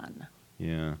son.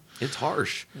 Yeah. It's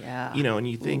harsh. Yeah. And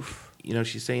you think,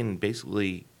 she's saying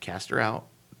basically cast her out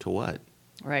to what?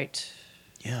 Right.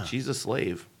 Yeah. She's a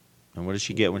slave. And what does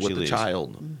she get when she with a leaves?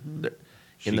 child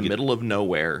in the middle of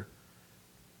nowhere.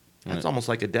 That's almost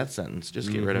like a death sentence.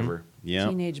 Just get rid of her. Yeah.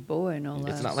 Teenage boy, no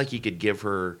less. It's not like you could give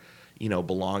her,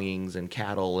 belongings and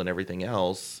cattle and everything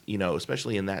else,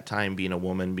 especially in that time, being a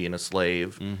woman, being a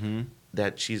slave,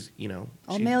 that she's,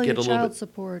 I'll she'd mail get you a little child bit,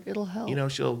 support. It'll help.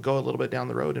 she'll go a little bit down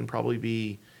the road and probably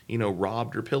be,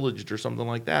 robbed or pillaged or something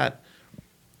like that.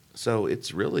 So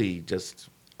it's really just,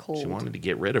 Cold. she wanted to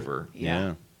get rid of her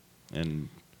Yeah. And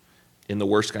in the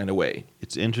worst kind of way.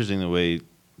 it's interesting the way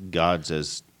God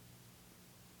says,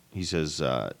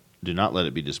 do not let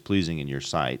it be displeasing in your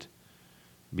sight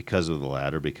because of the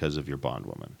lad or because of your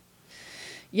bondwoman.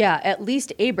 Yeah, at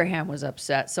least Abraham was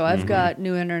upset. So I've got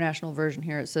New International Version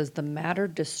here. It says, the matter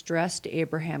distressed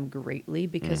Abraham greatly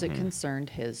because it concerned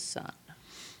his son.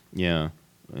 Yeah.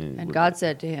 And God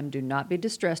said to him, do not be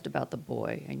distressed about the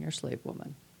boy and your slave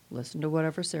woman. Listen to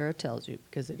whatever Sarah tells you,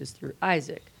 because it is through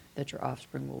Isaac that your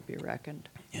offspring will be reckoned.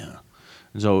 Yeah.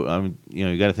 So,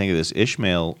 you got to think of this.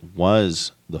 Ishmael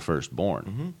was the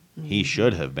firstborn. He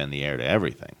should have been the heir to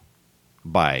everything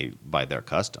by their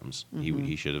customs.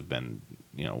 He should have been,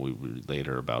 we read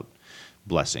later about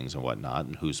blessings and whatnot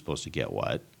and who's supposed to get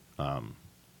what.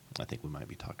 I think we might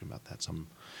be talking about that some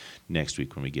next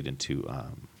week when we get into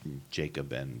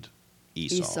Jacob and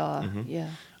Esau. Yeah.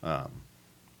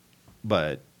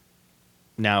 But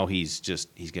now he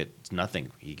gets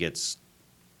nothing.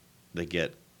 They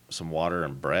get some water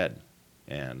and bread,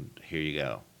 and here you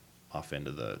go, off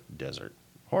into the desert.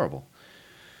 Horrible.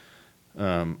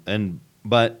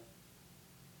 But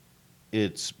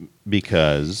it's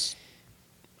because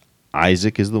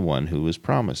Isaac is the one who was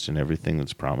promised, and everything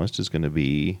that's promised is going to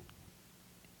be,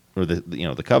 or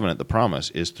the covenant, the promise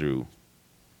is through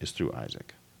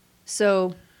Isaac.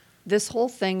 So this whole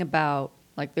thing about,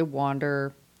 like, they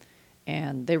wander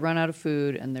and they run out of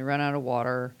food and they run out of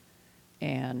water,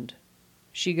 and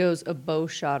she goes a bow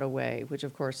shot away, which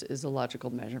of course is a logical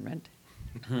measurement.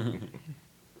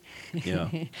 Yeah.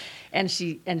 And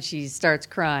she starts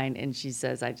crying and she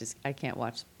says, I can't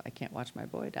watch my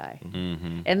boy die.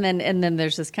 And then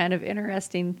there's this kind of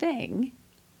interesting thing.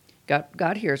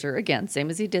 God hears her again, same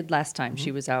as he did last time.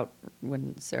 She was out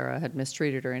when Sarah had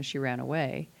mistreated her and she ran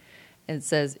away. And it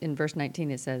says in verse 19,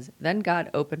 it says, then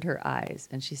God opened her eyes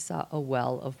and she saw a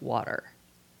well of water.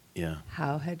 Yeah.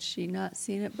 How had she not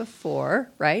seen it before?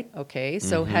 Right? Okay.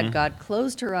 So had God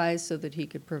closed her eyes so that he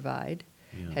could provide?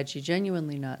 Yeah. Had she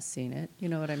genuinely not seen it? You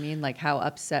know what I mean? Like, how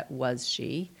upset was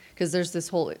she? Because there's this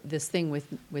thing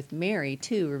with Mary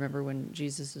too. Remember when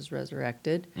Jesus is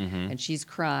resurrected and she's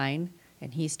crying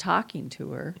and he's talking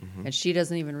to her and she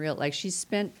doesn't even realize, like, she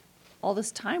spent all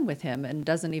this time with him and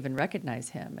doesn't even recognize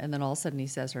him. And then all of a sudden he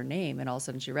says her name, and all of a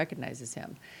sudden she recognizes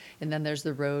him. And then there's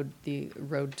the road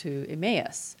to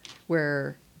Emmaus,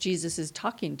 where Jesus is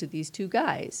talking to these two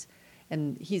guys.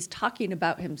 And he's talking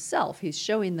about himself. He's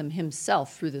showing them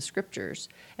himself through the scriptures.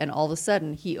 And all of a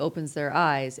sudden, he opens their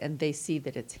eyes, and they see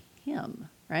that it's him,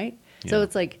 right? Yeah. So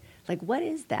it's like, what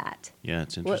is that? Yeah,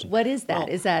 it's interesting. What is that?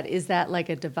 Well- Is that like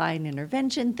a divine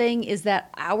intervention thing? Is that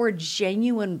our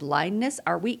genuine blindness?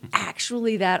 Are we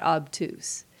actually that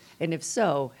obtuse? And if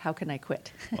so, how can I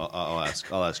quit? Well,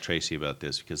 I'll ask Tracy about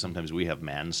this, because sometimes we have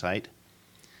man sight,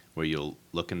 where you'll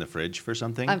look in the fridge for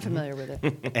something. I'm familiar with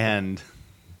it.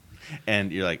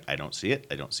 And you're like, I don't see it.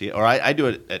 Or I do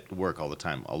it at work all the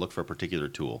time. I'll look for a particular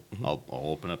tool. I'll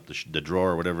open up the drawer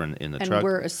or whatever in the And truck.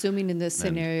 we're assuming in this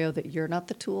scenario that you're not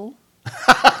the tool.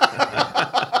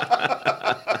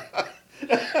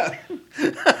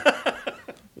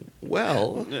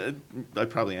 Well, I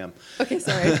probably am. Okay,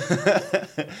 sorry.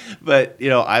 But,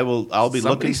 I'll be somebody's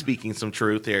looking. speaking some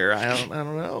truth here. I don't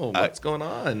know what's going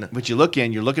on. But you're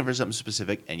looking for something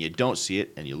specific, and you don't see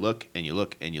it, and you look, and you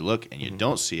look, and you look, and you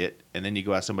don't see it, and then you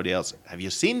go ask somebody else, have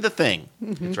you seen the thing?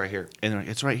 It's right here. And they're like,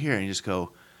 it's right here, and you just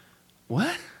go,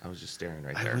 what? I was just staring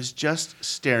right I there. was just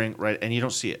staring right, and you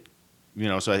don't see it.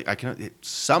 So I can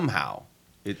somehow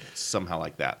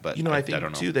like that. But I I think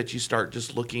don't know. too that you start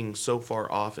just looking so far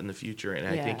off in the future, and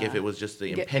I think if Yeah. it was just the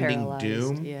Get impending paralyzed,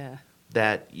 doom, yeah.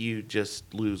 that you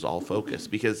just lose all focus.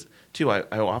 Because too, I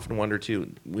often wonder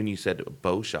too, when you said a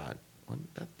bow shot, well,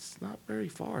 that's not very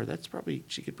far.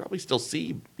 She could probably still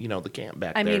see, the camp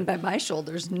back I there. mean, by my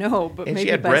shoulders, no, but and maybe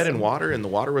she had by bread some- and water, and the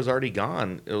water was already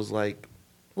gone. It was like,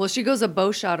 Well, she goes a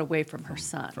bow shot away from her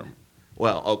son.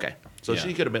 well, okay, so Yeah.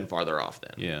 she could have been farther off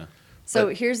then. Yeah. So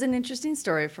But- here's an interesting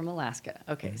story from Alaska.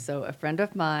 Okay, Mm-hmm. so a friend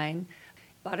of mine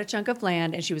bought a chunk of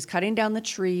land, and she was cutting down the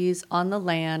trees on the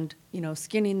land,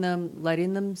 skinning them,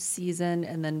 letting them season,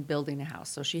 and then building a house.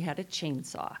 So she had a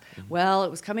chainsaw. Mm-hmm. Well,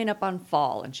 it was coming up on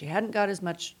fall, and she hadn't got as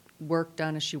much work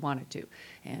done as she wanted to,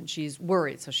 and she's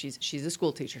worried. So she's a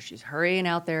school teacher. She's hurrying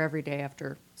out there every day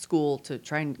after school to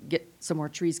try and get some more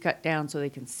trees cut down so they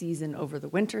can season over the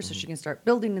winter, so she can start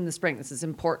building in the spring. This is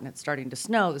important. It's starting to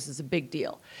snow. This is a big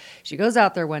deal. She goes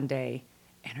out there one day,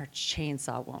 and her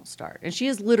chainsaw won't start. And she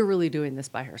is literally doing this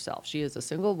by herself. She is a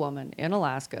single woman in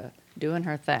Alaska doing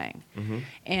her thing.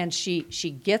 And she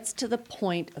gets to the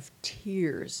point of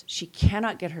tears. She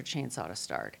cannot get her chainsaw to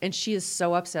start. And she is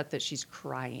so upset that she's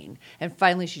crying. And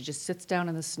finally, she just sits down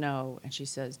in the snow and she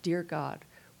says, "Dear God,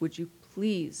 would you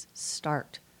please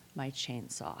start my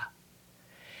chainsaw?"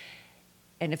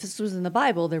 And if this was in the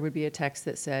Bible, there would be a text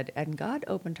that said, "And God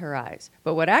opened her eyes."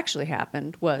 But what actually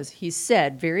happened was he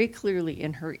said very clearly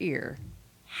in her ear,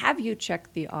 "Have you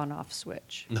checked the on-off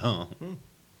switch?" No.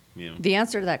 Yeah. The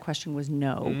answer to that question was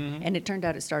no. And it turned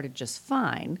out it started just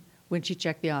fine when she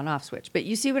checked the on-off switch. But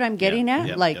you see what I'm getting Yeah, at?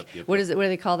 yep, Like, yep. what is it? What do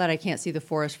they call that? I can't see the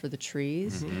forest for the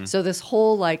trees. So this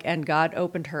whole and God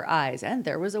opened her eyes, and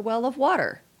there was a well of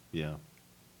water. Yeah.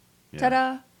 Yeah.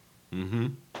 Ta-da!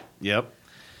 Yep.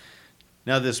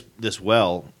 Now this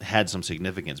well had some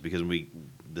significance, because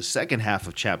the second half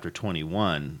of chapter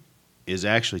 21 is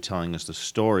actually telling us the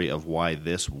story of why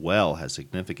this well has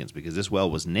significance, because this well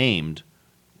was named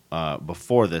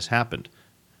before this happened.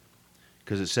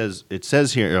 Because it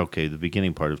says here, okay, the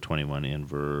beginning part of 21 in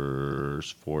verse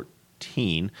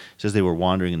 14 says they were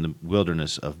wandering in the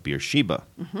wilderness of Beersheba.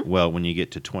 Well, when you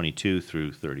get to 22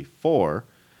 through 34,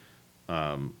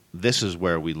 this is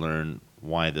where we learn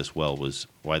why this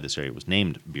area was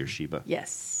named Beersheba.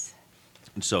 Yes.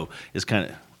 And so it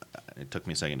took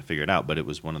me a second to figure it out, but it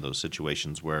was one of those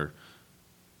situations where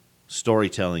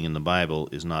storytelling in the Bible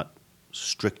is not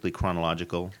strictly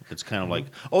chronological. It's kind of like,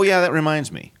 oh yeah, that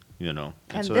reminds me, And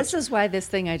And so this that's- is why this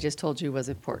thing I just told you was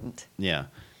important. yeah.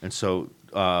 And so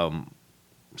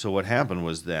what happened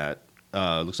was that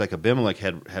looks like Abimelech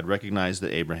had recognized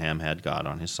that Abraham had God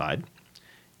on his side.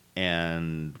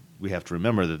 And we have to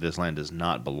remember that this land does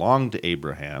not belong to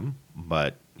Abraham,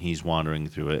 but he's wandering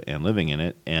through it and living in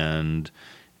it. And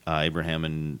Abraham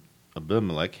and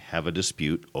Abimelech have a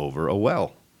dispute over a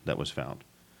well that was found.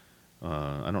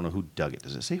 I don't know who dug it.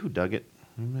 Does it say who dug it?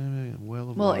 Well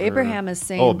of water. Abraham is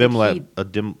saying Oh,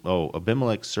 that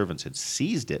Abimelech's servants had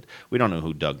seized it. We don't know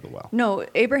who dug the well. No,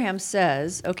 Abraham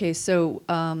says, so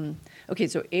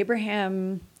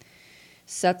Abraham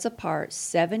sets apart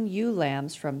 7 ewe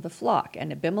lambs from the flock.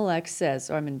 And Abimelech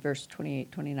says, I'm in verse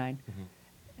 28, 29.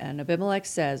 And Abimelech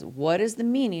says, "What is the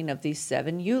meaning of these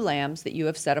 7 ewe lambs that you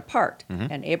have set apart?"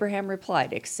 And Abraham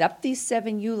replied, "Accept these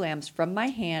 7 ewe lambs from my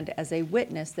hand as a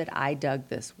witness that I dug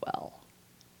this well."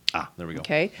 There we go.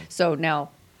 Okay, so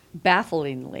now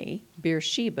bafflingly,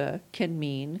 Beersheba can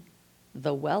mean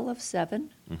the well of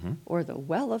 7 or the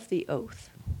well of the oath.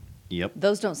 Yep.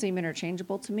 Those don't seem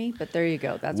interchangeable to me, but there you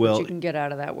go. That's Well, what you can get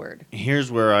out of that word.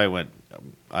 Here's where I went.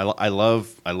 I love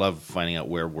finding out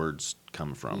where words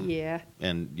come from. Yeah.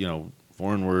 And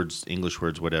foreign words, English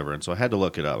words, whatever. And so I had to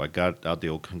look it up. I got out the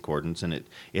old concordance, and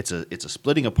it's a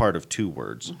splitting apart of two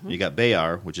words. You got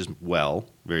Bayar, which is well,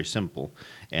 very simple,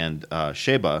 and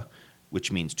Sheba,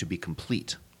 which means to be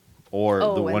complete. Or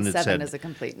the one that 7 said is a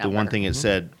complete the number. one thing it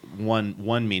said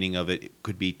one meaning of it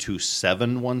could be to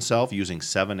seven oneself, using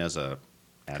 7 as a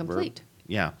adverb. Complete.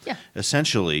 Yeah. Yeah.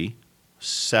 Essentially,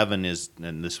 7 is,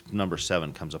 and this number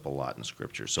 7 comes up a lot in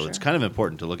Scripture. So it's Sure. kind of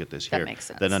important to look at this That here. makes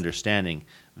sense. That understanding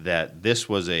that this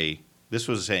was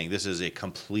saying this is a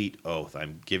complete oath.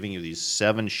 I'm giving you these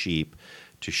 7 sheep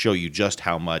to show you just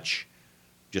how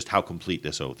complete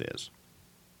this oath is.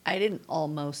 I didn't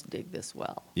almost dig this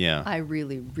well. Yeah. I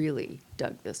really, really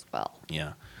dug this well.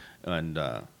 Yeah, and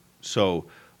so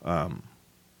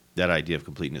that idea of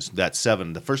completeness, that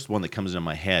 7, the first one that comes into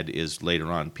my head is later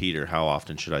on, Peter, how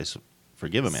often should I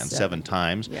forgive a man? 7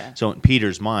 times. Yeah. So in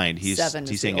Peter's mind, he's 7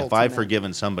 is saying, the if I've ultimate.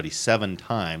 forgiven somebody 7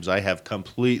 times, I have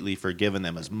completely forgiven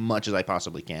them as much as I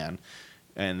possibly can.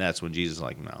 And that's when Jesus is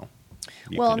like, no.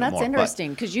 you Well, can and do that's more. But- interesting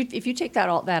because if you take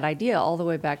that idea all the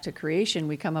way back to creation,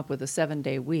 we come up with a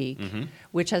 7-day week,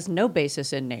 which has no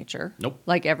basis in nature. Nope.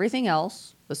 Like everything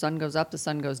else, the sun goes up, the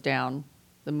sun goes down,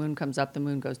 the moon comes up, the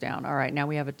moon goes down. All right, now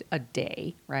we have a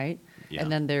day, right? Yeah.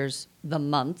 And then there's the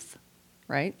month,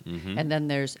 right? Mhm. And then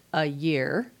there's a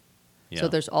year. Yeah. So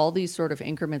there's all these sort of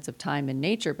increments of time in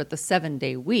nature, but the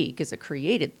 7-day week is a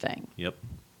created thing. Yep.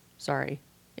 Sorry,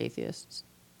 atheists.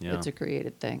 Yeah. It's a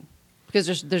created thing.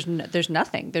 Because there's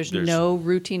nothing. There's There's- no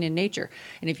routine in nature.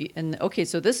 And okay,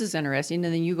 so this is interesting.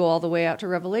 And then you go all the way out to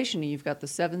Revelation, and you've got the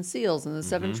 7 seals and the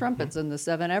 7 trumpets and the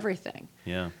 7 everything.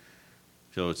 Yeah.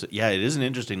 So it is an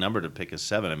interesting number to pick as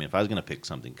 7. I mean, if I was going to pick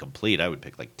something complete, I would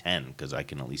pick like 10 because I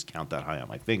can at least count that high on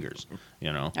my fingers.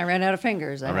 I ran out of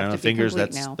fingers. I ran out of fingers.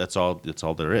 That's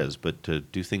all there is. But to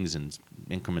do things in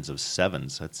increments of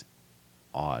 7s, that's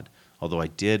odd. Although I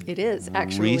did. It is,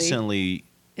 actually. Recently.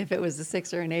 If it was a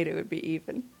 6 or an 8, it would be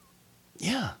even.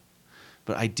 Yeah,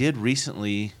 but I did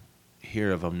recently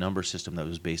hear of a number system that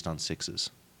was based on 6s.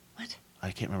 What?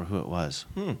 I can't remember who it was.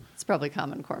 It's probably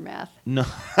Common Core math. No.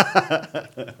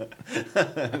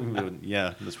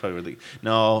 Yeah, that's probably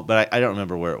no, but I don't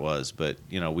remember where it was. But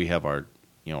we have our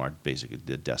basic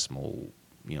the decimal,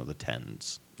 the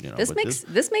tens. This but makes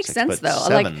six, sense but though.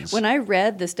 Like sevens. when I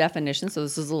read this definition, so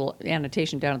this is a little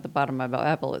annotation down at the bottom of my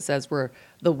Bible. It says we're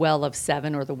the well of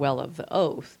 7 or the well of the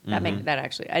oath. That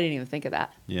actually, I didn't even think of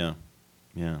that. Yeah.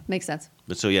 Makes sense.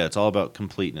 But so it's all about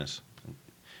completeness,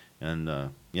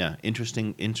 and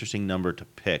interesting number to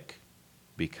pick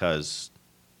because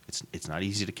it's not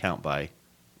easy to count by,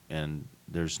 and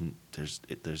there's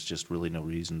just really no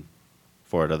reason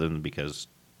for it other than because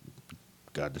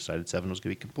God decided 7 was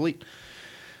going to be complete.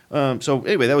 So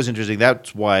anyway, that was interesting.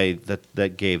 That's why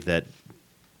that gave that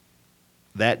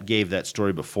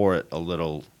story before it a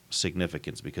little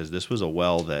significance because this was a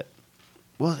well that,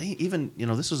 well, even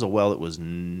this was a well that was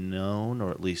known,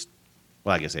 or at least,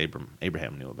 well, I guess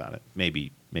Abraham knew about it.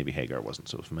 Maybe Hagar wasn't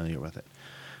so familiar with it,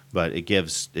 but it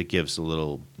gives that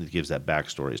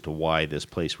backstory as to why this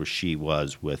place where she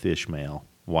was with Ishmael,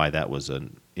 why that was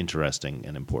an interesting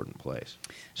and important place.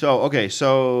 So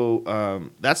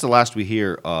that's the last we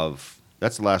hear of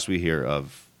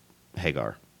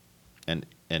Hagar and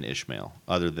Ishmael,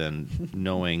 other than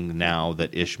knowing now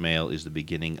that Ishmael is the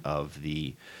beginning of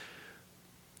the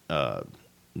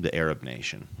Arab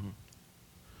nation,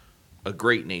 A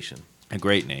great nation. a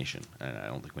great nation. And I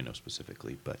don't think we know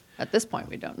specifically, but At this point,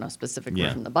 we don't know specifically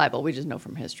Yeah. from the Bible. We just know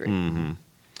from history.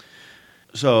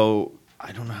 so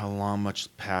I don't know how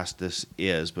much past this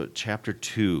is, but chapter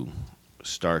 2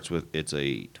 starts with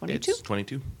 22? It's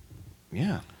 22.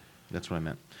 Yeah, that's what I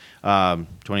meant.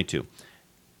 22.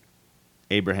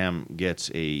 Abraham gets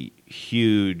a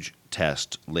huge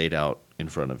test laid out in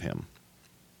front of him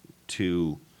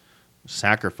to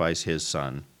sacrifice his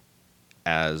son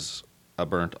as a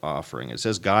burnt offering. It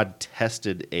says God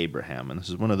tested Abraham, and this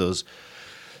is one of those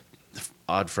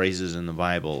odd phrases in the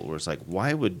Bible where it's like,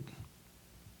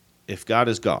 if God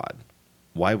is God,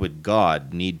 why would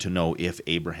God need to know if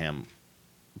Abraham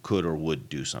could or would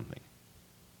do something?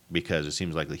 Because it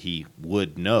seems like he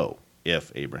would know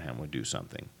if Abraham would do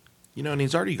something. And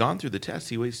he's already gone through the test.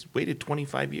 He waited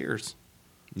 25 years.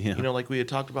 Yeah. Like we had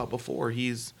talked about before,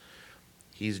 he's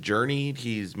journeyed,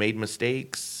 he's made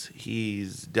mistakes,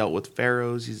 he's dealt with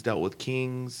pharaohs, he's dealt with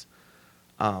kings.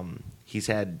 He's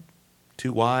had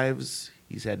 2 wives.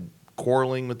 He's had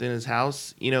quarreling within his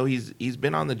house. He's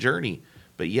been on the journey.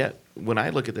 But yet, when I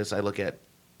look at this, I look at,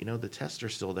 the tests are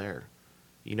still there.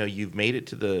 You've made it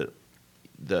to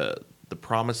the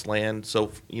promised land.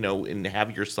 So, and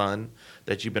have your son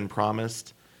that you've been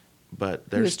promised. But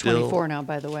there's He was 24 now,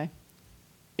 by the way.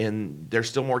 And there's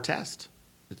still more tests.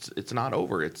 It's not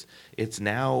over. It's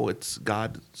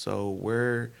God.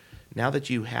 So now that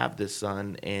you have this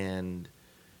son and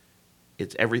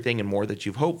it's everything and more that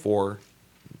you've hoped for,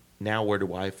 now where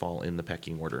do I fall in the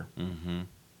pecking order? Mm-hmm.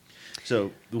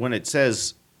 So when it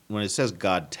says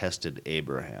God tested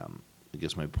Abraham, I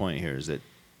guess my point here is that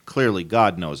clearly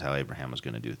God knows how Abraham is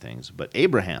going to do things, but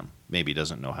Abraham maybe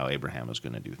doesn't know how Abraham is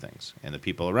going to do things, and the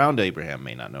people around Abraham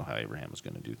may not know how Abraham is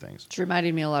going to do things. It's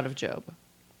reminding me a lot of Job.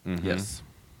 Mm-hmm. Yes.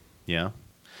 Yeah.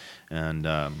 And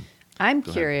I'm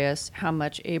curious how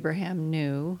much Abraham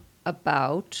knew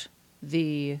about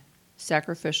the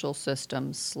sacrificial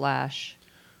system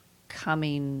 /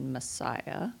 coming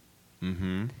Messiah.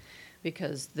 Mm-hmm.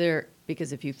 Because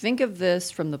if you think of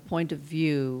this from the point of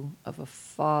view of a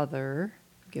father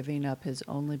giving up his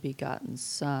only begotten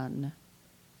son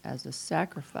as a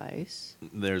sacrifice,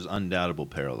 there's undoubtable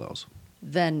parallels.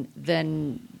 then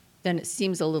it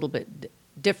seems a little bit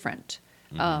different.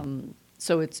 Mm-hmm.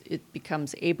 So it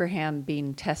becomes Abraham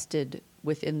being tested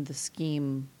within the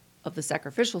scheme of the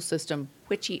sacrificial system,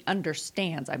 which he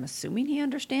understands. I'm assuming he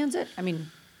understands it. I mean,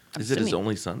 Is it his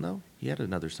only son, though? He had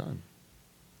another son.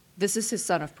 This is his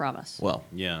son of promise. Well,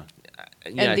 Yeah. yeah,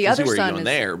 And the I can other see where son you're going is-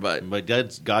 there,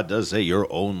 but God does say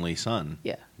your only son.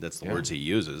 Yeah. That's the Yeah. words he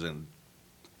uses.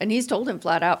 And he's told him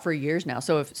flat out for years now.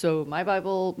 So my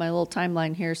Bible, my little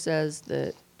timeline here says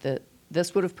that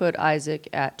this would have put Isaac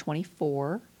at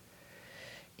 24,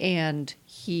 and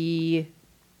he's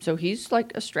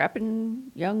like a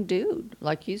strapping young dude,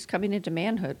 like he's coming into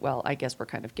manhood. Well, I guess we're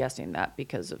kind of guessing that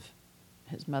because of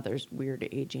his mother's weird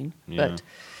aging, Yeah. but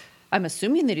I'm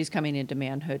assuming that he's coming into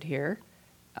manhood here.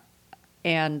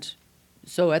 And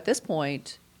so at this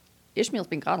point, Ishmael's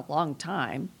been gone a long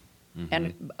time. Mm-hmm.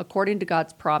 And according to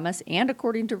God's promise and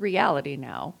according to reality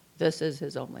now, this is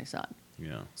his only son.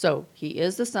 Yeah. So he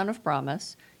is the son of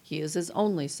promise. He is his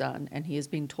only son, and he is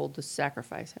being told to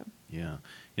sacrifice him. Yeah.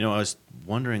 I was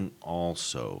wondering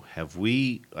also,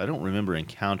 I don't remember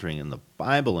encountering in the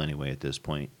Bible anyway at this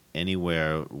point,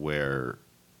 anywhere where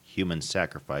human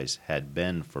sacrifice had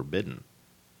been forbidden.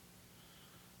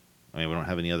 I mean, we don't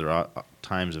have any other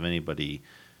times of anybody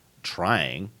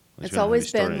trying. At least It's we don't have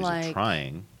always any been stories of like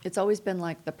trying. It's always been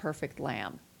like the perfect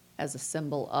lamb as a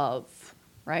symbol of,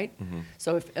 right?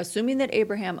 So assuming that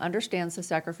Abraham understands the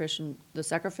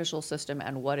sacrificial system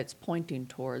and what it's pointing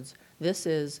towards, this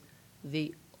is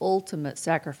the ultimate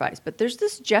sacrifice. But there's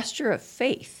this gesture of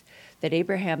faith that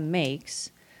Abraham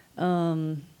makes.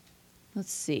 Let's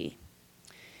see.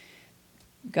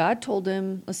 God told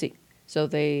him, So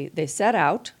they set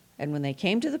out, and when they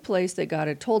came to the place that God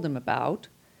had told him about,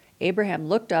 Abraham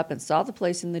looked up and saw the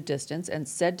place in the distance and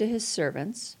said to his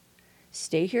servants,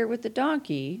 "Stay here with the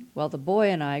donkey while the boy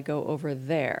and I go over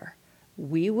there.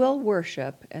 We will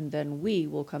worship, and then we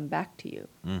will come back to you."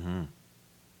 Mm-hmm.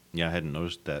 Yeah, I hadn't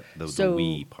noticed that, the So-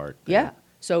 we part there. Yeah.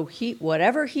 So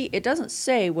it doesn't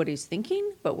say what he's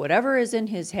thinking, but whatever is in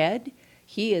his head,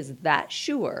 he is that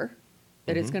sure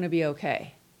that it's going to be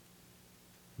okay.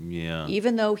 Yeah.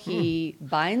 Even though he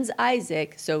binds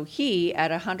Isaac, so he at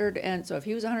 100, and so if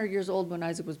he was 100 years old when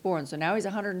Isaac was born, so now he's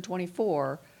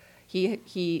 124,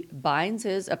 he binds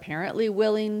his apparently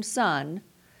willing son,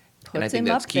 and I puts think him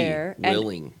that's up key. there.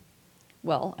 Willing.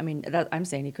 Well, I mean, I'm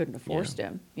saying he couldn't have forced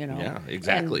him, Yeah,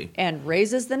 exactly. And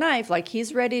raises the knife like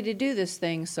he's ready to do this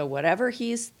thing. So whatever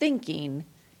he's thinking,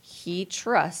 he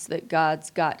trusts that God's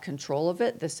got control of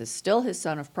it. This is still his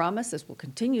son of promise. This will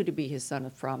continue to be his son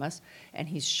of promise. And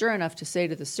he's sure enough to say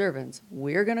to the servants,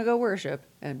 "We're going to go worship,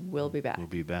 and we'll be back." We'll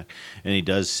be back. And he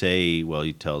does say, well,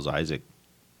 he tells Isaac,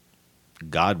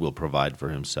 God will provide for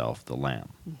himself the lamb.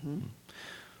 Mm-hmm.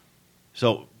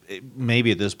 So maybe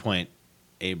at this point,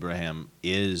 Abraham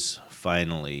is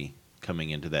finally coming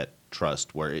into that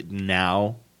trust where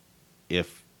now,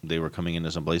 if they were coming into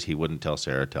some place, he wouldn't tell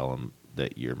him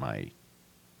that you're my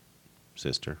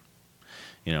sister.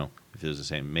 If it was the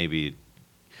same, maybe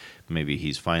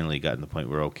he's finally gotten to the point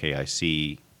where, okay, I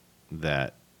see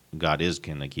that God is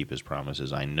going to keep his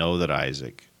promises. I know that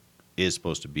Isaac is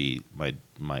supposed to be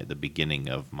the beginning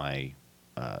of my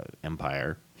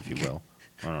empire, if you will.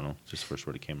 I don't know, just the first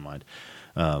word that came to mind.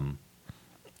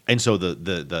 And so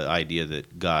the idea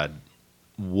that God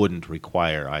wouldn't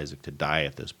require Isaac to die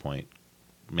at this point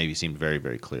maybe seemed very,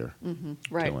 very clear. Mm-hmm.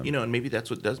 Right. to him. And maybe that's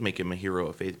what does make him a hero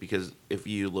of faith, because if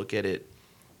you look at it,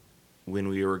 when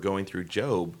we were going through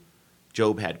Job,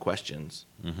 Job had questions.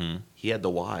 Mm-hmm. He had the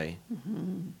why.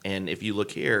 And if you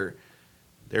look here,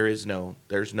 there's no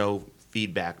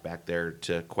feedback back there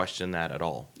to question that at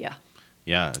all. Yeah.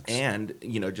 Yeah. And,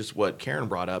 just what Karen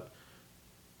brought up,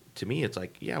 to me, it's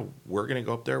like, yeah, we're going to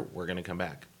go up there. We're going to come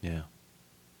back. Yeah.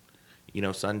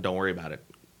 Son, don't worry about it.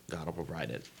 God will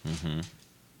provide it.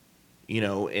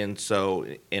 Mm-hmm. And so,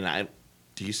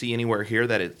 do you see anywhere here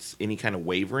that it's any kind of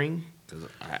wavering? Because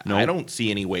No. I don't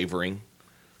see any wavering.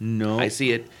 No. I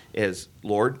see it as,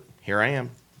 Lord, here I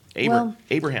am. Well-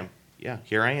 Abraham, yeah,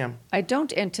 here I am. I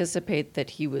don't anticipate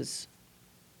that he was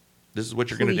This is what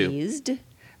you're going to do. pleased,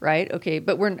 right? Okay,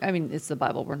 but it's the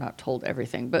Bible. We're not told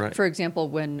everything. But Right. for example,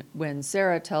 when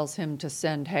Sarah tells him to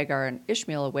send Hagar and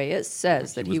Ishmael away, it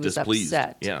says that he was displeased.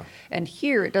 upset. Yeah. And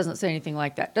here it doesn't say anything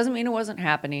like that. Doesn't mean it wasn't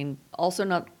happening.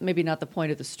 Also, maybe not the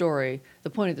point of the story.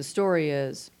 The point of the story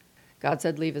is God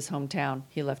said leave his hometown.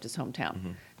 He left his hometown.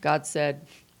 Mm-hmm. God said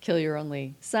kill your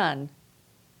only son.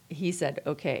 He said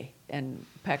okay and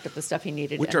packed up the stuff he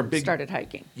needed Which and are big- started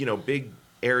hiking. Big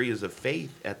areas of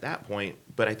faith at that point,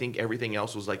 but I think everything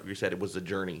else was, like we said, it was a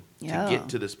journey Yeah. to get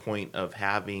to this point of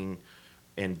having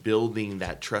and building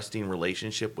that trusting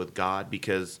relationship with God.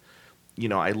 Because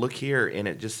I look here and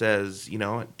it just says,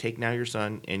 take now your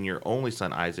son and your only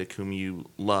son Isaac, whom you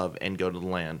love, and go to the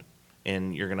land,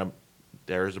 and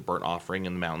there is a burnt offering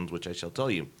in the mountains, which I shall tell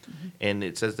you. Mm-hmm. And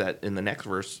it says that in the next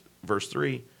verse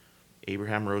 3,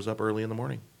 Abraham rose up early in the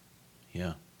morning.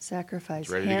 Yeah. Sacrifice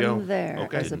It's ready to go. him there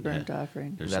Okay. as a burnt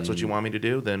offering. If that's what you want me to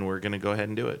do, then we're going to go ahead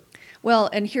and do it. Well,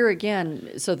 and here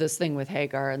again, so this thing with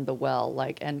Hagar and the well,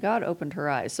 and God opened her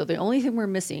eyes. So the only thing we're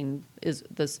missing is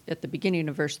this at the beginning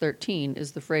of verse 13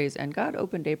 is the phrase, and God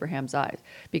opened Abraham's eyes,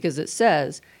 because it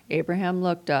says, Abraham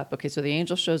looked up. Okay, so the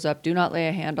angel shows up, do not lay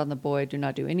a hand on the boy, do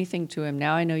not do anything to him.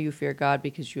 Now I know you fear God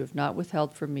because you have not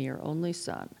withheld from me your only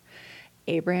son.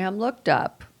 Abraham looked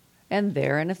up, and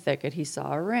there in a thicket he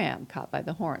saw a ram caught by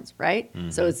the horns, right? Mm-hmm.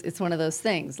 So it's one of those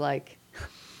things like,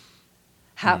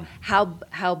 how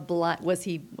blind was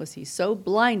he so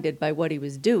blinded by what he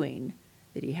was doing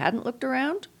that he hadn't looked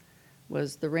around?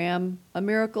 Was the ram a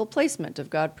miracle placement of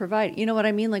God providing? You know what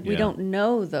I mean? Like, we Yeah. don't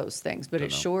know those things, but Don't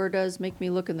it know. sure does make me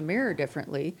look in the mirror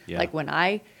differently. Yeah. Like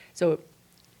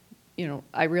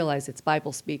I realize it's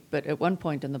Bible speak, but at one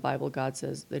point in the Bible, God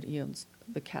says that he owns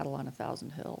the cattle on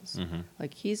 1,000 hills. Mm-hmm.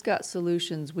 Like, he's got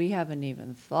solutions we haven't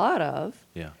even thought of.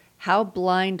 Yeah. How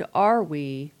blind are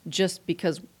we just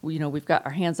because, we've got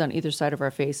our hands on either side of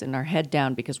our face and our head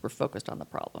down because we're focused on the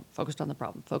problem.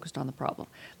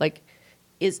 Like,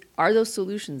 are those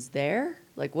solutions there?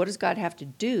 Like, what does God have to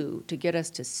do to get us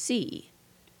to see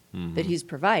that he's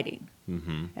providing?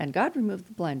 Mm-hmm. And God removed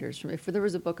the blinders. If there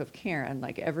was a book of Karen,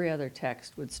 like every other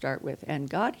text would start with, and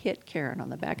God hit Karen on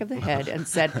the back of the head and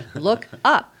said, look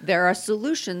up. There are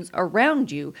solutions around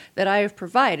you that I have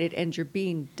provided, and you're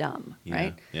being dumb, Yeah,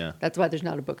 right? yeah. That's why there's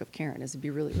not a book of Karen, is it'd be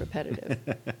really repetitive.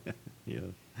 Yeah.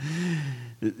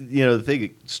 The thing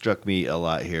that struck me a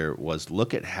lot here was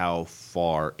look at how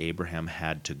far Abraham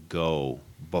had to go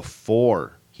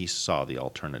before he saw the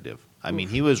alternative. I mean,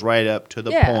 he was right up to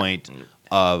the Yeah. point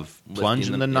of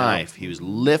plunging the yeah. knife. He was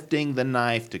lifting the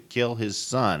knife to kill his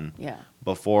son Yeah.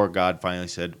 before God finally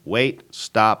said, wait,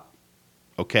 stop.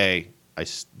 Okay.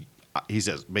 He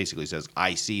basically says,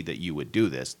 I see that you would do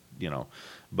this,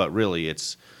 but really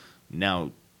it's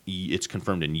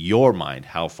confirmed in your mind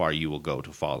how far you will go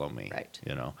to follow me. Right.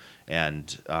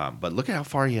 And but look at how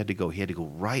far he had to go. He had to go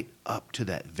right up to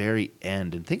that very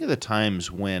end. And think of the times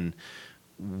when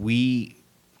we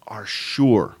are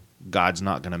sure God's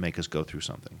not going to make us go through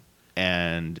something,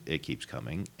 and it keeps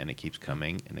coming, and it keeps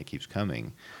coming, and it keeps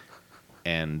coming,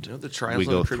 and The trials we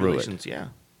and go the through tribulations, it. yeah.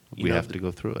 We have to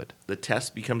go through it. The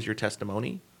test becomes your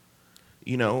testimony,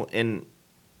 and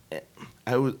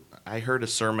I heard a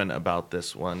sermon about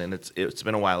this one, and it's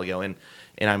been a while ago, and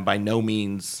I'm by no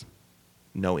means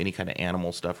know any kind of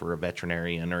animal stuff or a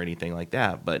veterinarian or anything like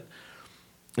that, but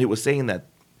it was saying that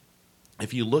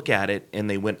if you look at it and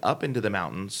they went up into the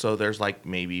mountains, so there's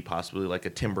possibly like a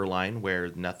timber line where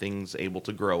nothing's able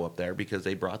to grow up there because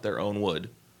they brought their own wood.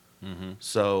 Mm-hmm.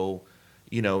 So,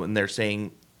 and they're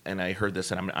saying, and I heard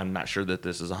this, and I'm not sure that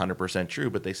this is 100% true,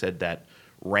 but they said that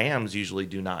rams usually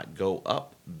do not go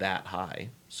up that high.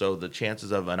 So the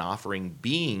chances of an offering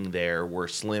being there were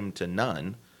slim to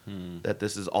none, that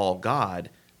this is all God,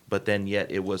 but then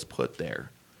yet it was put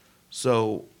there.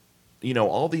 So,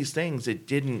 all these things, it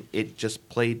just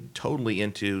played totally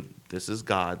into, this is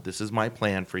God, this is my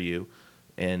plan for you,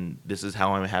 and this is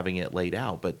how I'm having it laid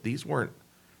out. But these weren't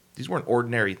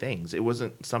ordinary things. It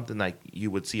wasn't something like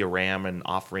you would see a ram and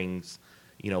offerings,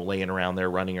 laying around there,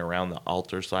 running around the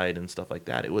altar site and stuff like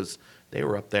that. They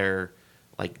were up there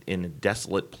like in a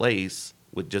desolate place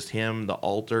with just him, the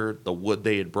altar, the wood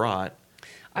they had brought.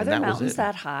 Are there mountains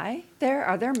that high there?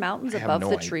 Are there mountains above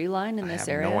the tree line in this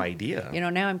area? I have no idea.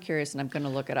 Now I'm curious, and I'm going to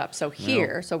look it up. So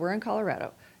here, so we're in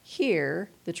Colorado. Here,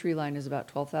 the tree line is about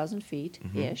 12,000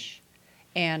 feet-ish,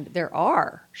 and there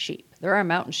are sheep. There are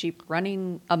mountain sheep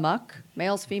running amok,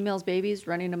 males, females, babies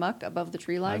running amok above the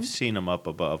tree line. I've seen them up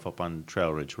on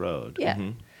Trail Ridge Road.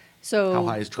 Yeah. So how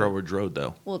high is Trail Ridge Road,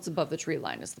 though? Well, it's above the tree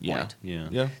line is the point.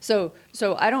 Yeah. So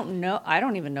I don't know. I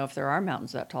don't even know if there are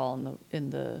mountains that tall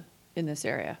in this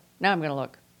area. Now I'm going to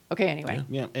look. Okay, anyway.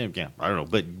 Yeah. I don't know,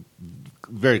 but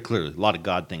very clearly, a lot of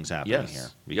God things happening here.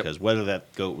 Because whether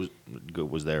that goat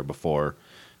was there before,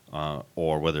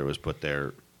 or whether it was put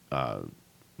there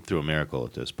through a miracle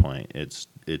at this point, it's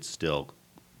still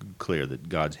clear that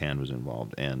God's hand was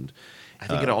involved. And I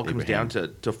think it all comes down to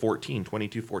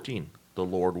 22:14. The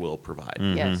Lord will provide.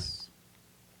 Mm-hmm. Yes.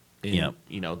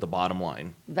 The bottom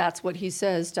line. That's what he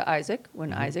says to Isaac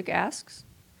when Isaac asks,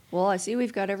 well, I see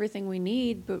we've got everything we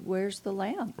need, but where's the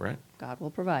lamb? Right. God will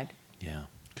provide. Yeah.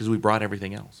 Because we brought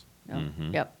everything else. Yep.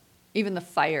 Yep. Even the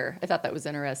fire. I thought that was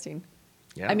interesting.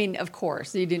 Yeah. I mean, of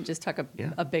course, he didn't just tuck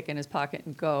a bick in his pocket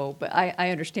and go, but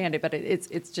I understand it, but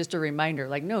it's just a reminder.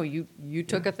 Like, no, you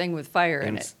took a thing with fire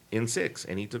in it. In 6,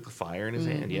 and he took the fire in his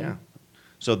hand, yeah.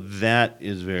 So that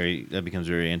becomes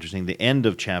very interesting. The end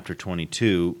of chapter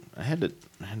 22, I had to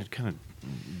kind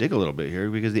of dig a little bit here,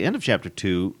 because the end of chapter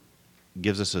 2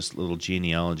 gives us this little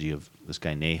genealogy of this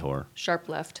guy Nahor. Sharp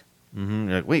left. Mm-hmm.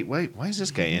 You're like, why is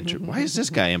this guy why is this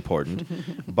guy important?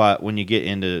 But when you get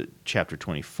into chapter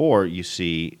 24, you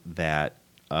see that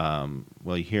you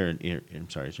hear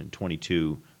it's in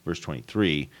 22 verse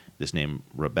 23, this name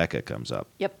Rebecca comes up.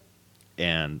 Yep.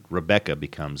 And Rebecca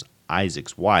becomes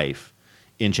Isaac's wife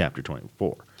in chapter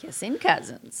 24. Kissing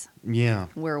cousins. Yeah.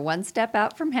 We're one step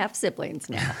out from half siblings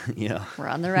now. Yeah. We're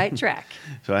on the right track.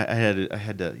 So I had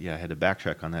to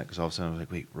backtrack on that, because all of a sudden I was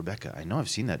like, wait, Rebecca, I know I've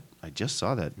seen that. I just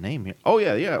saw that name here. Oh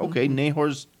yeah, okay.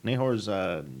 Nahor's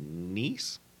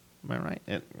niece. Am I right?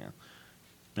 Yeah.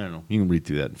 I don't know. You can read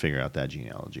through that and figure out that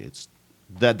genealogy.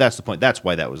 That's the point. That's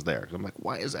why that was there. 'Cause I'm like,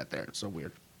 why is that there? It's so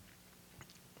weird.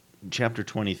 Chapter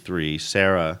 23,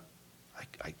 Sarah.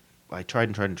 I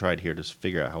tried here to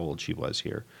figure out how old she was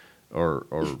here, or.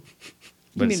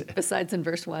 You mean besides in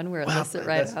verse 1 where it lists it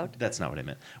right out? That's not what I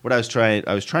meant. What I was trying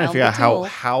to figure out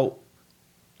how.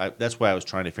 That's why I was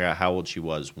trying to figure out how old she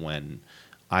was when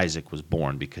Isaac was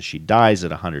born, because she dies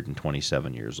at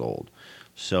 127 years old.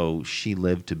 So she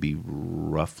lived to be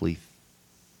roughly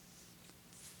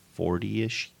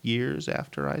 40-ish years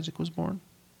after Isaac was born.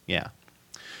 Yeah.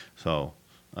 So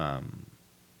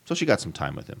she got some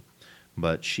time with him.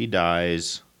 But she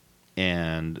dies,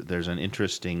 and there's an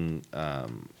interesting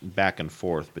back and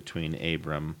forth between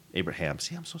Abraham.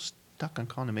 See, I'm so stuck on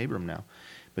calling him Abram now.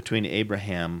 Between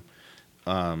Abraham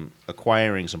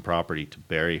acquiring some property to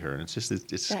bury her, and it's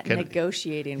that kind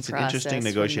negotiating it's process. An interesting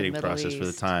negotiating process for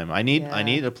the time. I need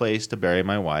Yeah. a place to bury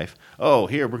my wife. Oh,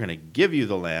 here, we're going to give you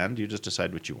the land. You just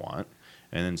decide what you want.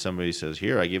 And then somebody says,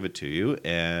 here, I give it to you.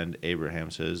 And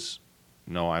Abraham says,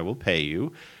 no, I will pay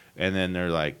you. And then they're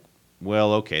like,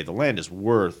 well, okay, the land is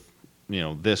worth,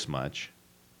 this much.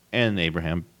 And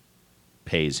Abraham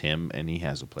pays him, and he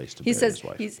has a place to bury his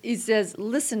wife. He says,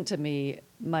 listen to me,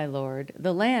 my lord.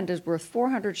 The land is worth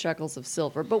 400 shekels of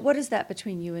silver, but what is that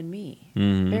between you and me?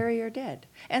 Mm-hmm. Bury or dead?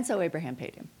 And so Abraham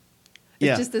paid him.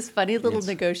 Yeah. It's just this funny little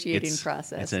negotiating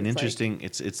process. It's an interesting,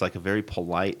 it's like a very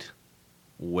polite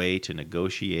way to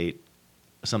negotiate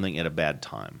something at a bad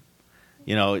time.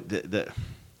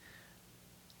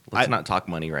 Let's not talk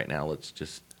money right now. Let's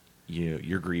just,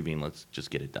 you're grieving. Let's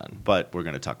just get it done. But we're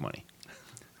going to talk money.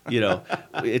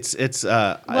 It's it's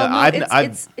not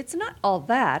all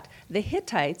that. The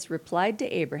Hittites replied to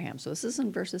Abraham. So this is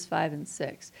in verses 5 and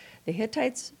 6. The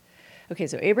Hittites. Okay,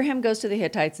 so Abraham goes to the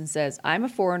Hittites and says, I'm a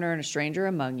foreigner and a stranger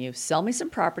among you. Sell me some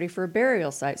property for a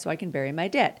burial site so I can bury my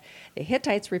dead. The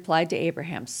Hittites replied to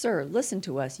Abraham, Sir, listen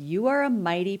to us. You are a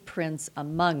mighty prince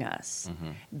among us.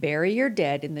 Mm-hmm. Bury your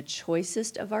dead in the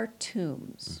choicest of our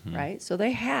tombs, right? So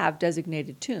they have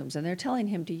designated tombs, and they're telling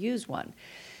him to use one.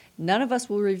 None of us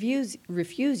will refuse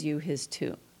you his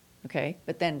tomb. Okay,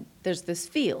 but then there's this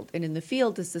field, and in the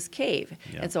field is this cave.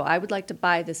 Yeah. And so I would like to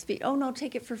buy this field. Oh, no,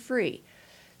 take it for free.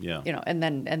 Yeah. And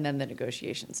then the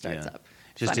negotiation starts up.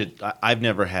 I've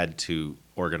never had to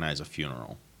organize a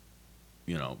funeral,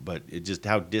 but it just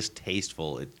how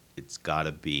distasteful it's got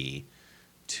to be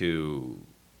to,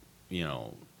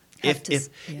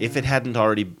 if it hadn't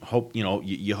already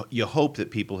you hope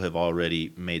that people have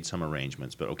already made some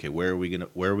arrangements, but okay, where are we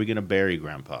gonna bury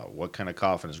Grandpa? What kind of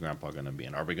coffin is Grandpa gonna be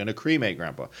in? Are we gonna cremate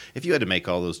Grandpa? If you had to make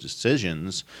all those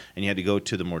decisions and you had to go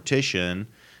to the mortician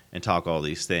and talk all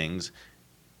these things.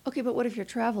 Okay, but what if you're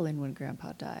traveling when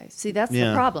Grandpa dies? See, that's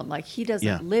the problem. Like, he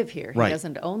doesn't live here. He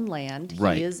doesn't own land.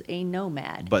 He is a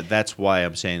nomad. But that's why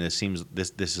I'm saying this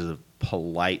is a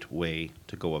polite way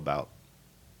to go about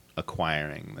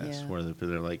acquiring this, where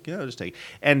they're like, just take it.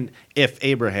 And if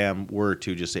Abraham were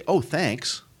to just say, oh,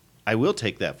 thanks, I will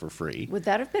take that for free. Would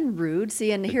that have been rude?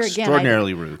 See, and here again,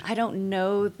 extraordinarily rude. I don't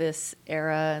know this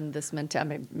era and this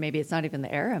mentality. Maybe it's not even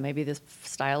the era. Maybe this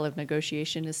style of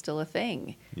negotiation is still a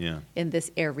thing. Yeah. In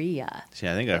this area. See,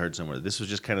 I think I heard somewhere this was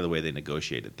just kind of the way they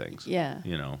negotiated things. Yeah.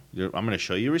 I'm going to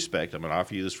show you respect. I'm going to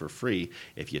offer you this for free.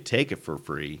 If you take it for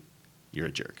free, you're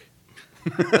a jerk.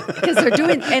 Because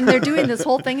they're doing this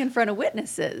whole thing in front of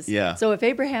witnesses. Yeah. So if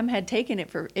Abraham had taken it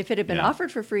if it had been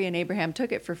offered for free and Abraham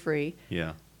took it for free.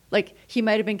 Yeah. Like, he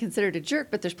might have been considered a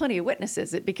jerk, but there's plenty of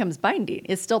witnesses. It becomes binding.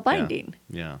 It's still binding.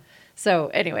 Yeah. So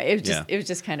anyway, it was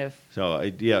just kind of. So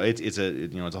it's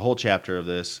a whole chapter of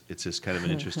this. It's just kind of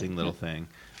an interesting little thing.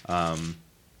 We're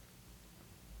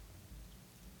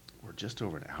just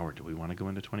over an hour. Do we want to go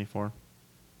into 24?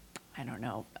 I don't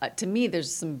know. To me,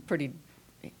 there's some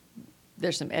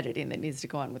editing that needs to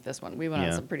go on with this one. We went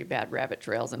on some pretty bad rabbit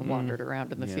trails and wandered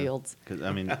around in the fields. Because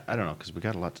I don't know, because we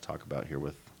got a lot to talk about here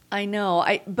with. I know.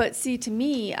 But see, to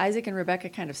me, Isaac and Rebecca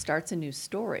kind of starts a new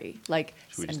story. Like,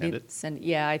 should we just end it?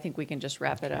 Yeah, I think we can just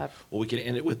wrap it up. Well, we can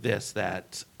end it with this: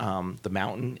 that the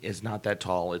mountain is not that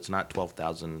tall. It's not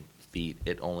 12,000 feet.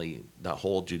 The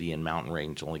whole Judean mountain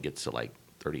range only gets to like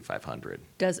 3,500.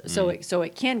 So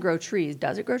it can grow trees.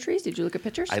 Does it grow trees? Did you look at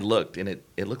pictures? I looked, and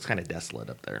it looks kind of desolate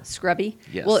up there. Scrubby.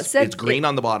 Yes. Well, it's green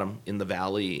on the bottom in the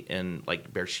valley, and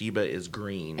like Beersheba is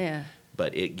green. Yeah.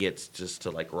 But it gets just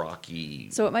to like rocky.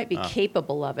 So it might be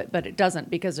capable of it, but it doesn't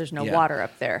because there's no water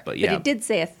up there. But it did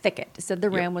say a thicket. It said the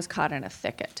ram was caught in a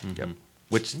thicket. Yep.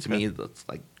 Which to me looks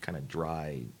like kind of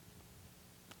dry,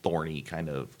 thorny kind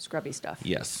of scrubby stuff.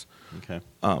 Yes. Okay.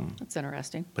 That's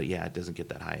interesting. But yeah, it doesn't get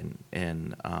that high.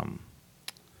 And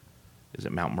is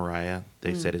it Mount Moriah?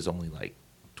 They said is only like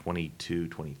 22,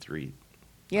 23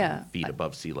 feet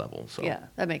above sea level. So yeah,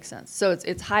 that makes sense. So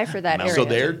it's high for that area. So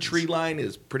their tree line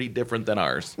is pretty different than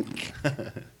ours.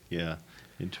 Yeah.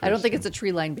 I don't think it's a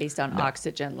tree line based on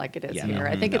oxygen like it is here.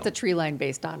 I think it's a tree line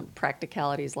based on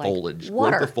practicalities like foliage,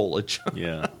 water. growth of foliage.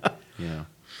 Yeah.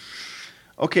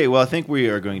 Okay, well, I think we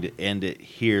are going to end it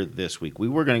here this week. We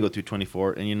were going to go through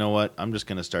 24, and you know what? I'm just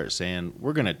going to start saying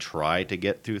we're going to try to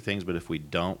get through things, but if we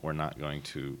don't, we're not going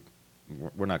to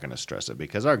stress it,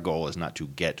 because our goal is not to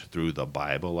get through the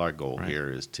Bible. Our goal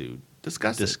here is to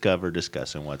discuss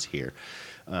and what's here.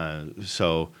 And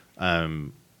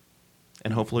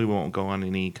hopefully we won't go on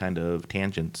any kind of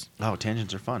tangents. Oh,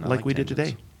 tangents are fun. I like we tangents. did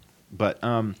today. But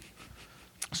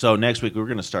so next week we're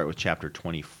going to start with chapter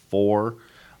 24.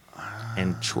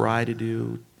 And try to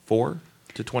do 4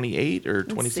 to 28 or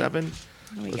 27.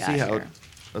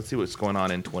 Let's see what's going on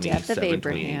in 27,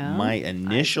 28. My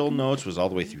initial notes was all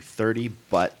the way through 30,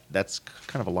 but that's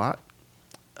kind of a lot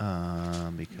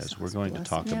because we're going to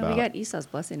talk about. We got Esau's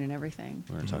blessing and everything.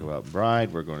 We're going to talk about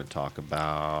bride. We're going to talk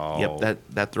about. Yep,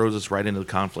 that throws us right into the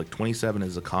conflict. 27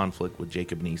 is a conflict with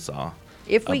Jacob and Esau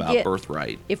about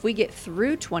birthright. If we get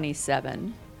through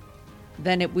 27,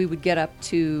 then we would get up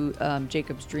to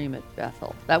Jacob's dream at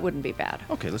Bethel. That wouldn't be bad.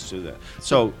 Okay, let's do that.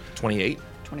 So 28?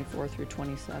 24 through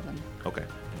 27. Okay.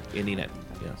 Ending it.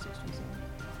 Yeah.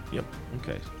 Yep.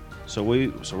 Okay. So we're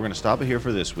going to stop it here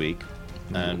for this week.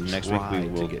 And next week we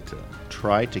will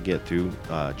try to get through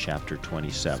chapter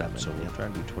 27. So we'll try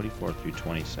to do 24 through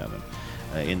 27.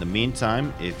 In the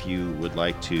meantime, if you would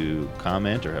like to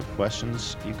comment or have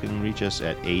questions, you can reach us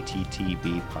at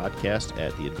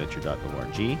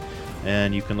attbpodcast@theadventure.org.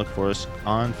 And you can look for us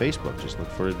on Facebook. Just look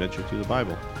for Adventure Through the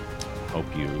Bible. Hope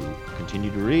you continue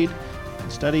to read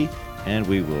and study, and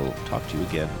we will talk to you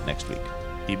again next week.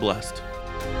 Be blessed.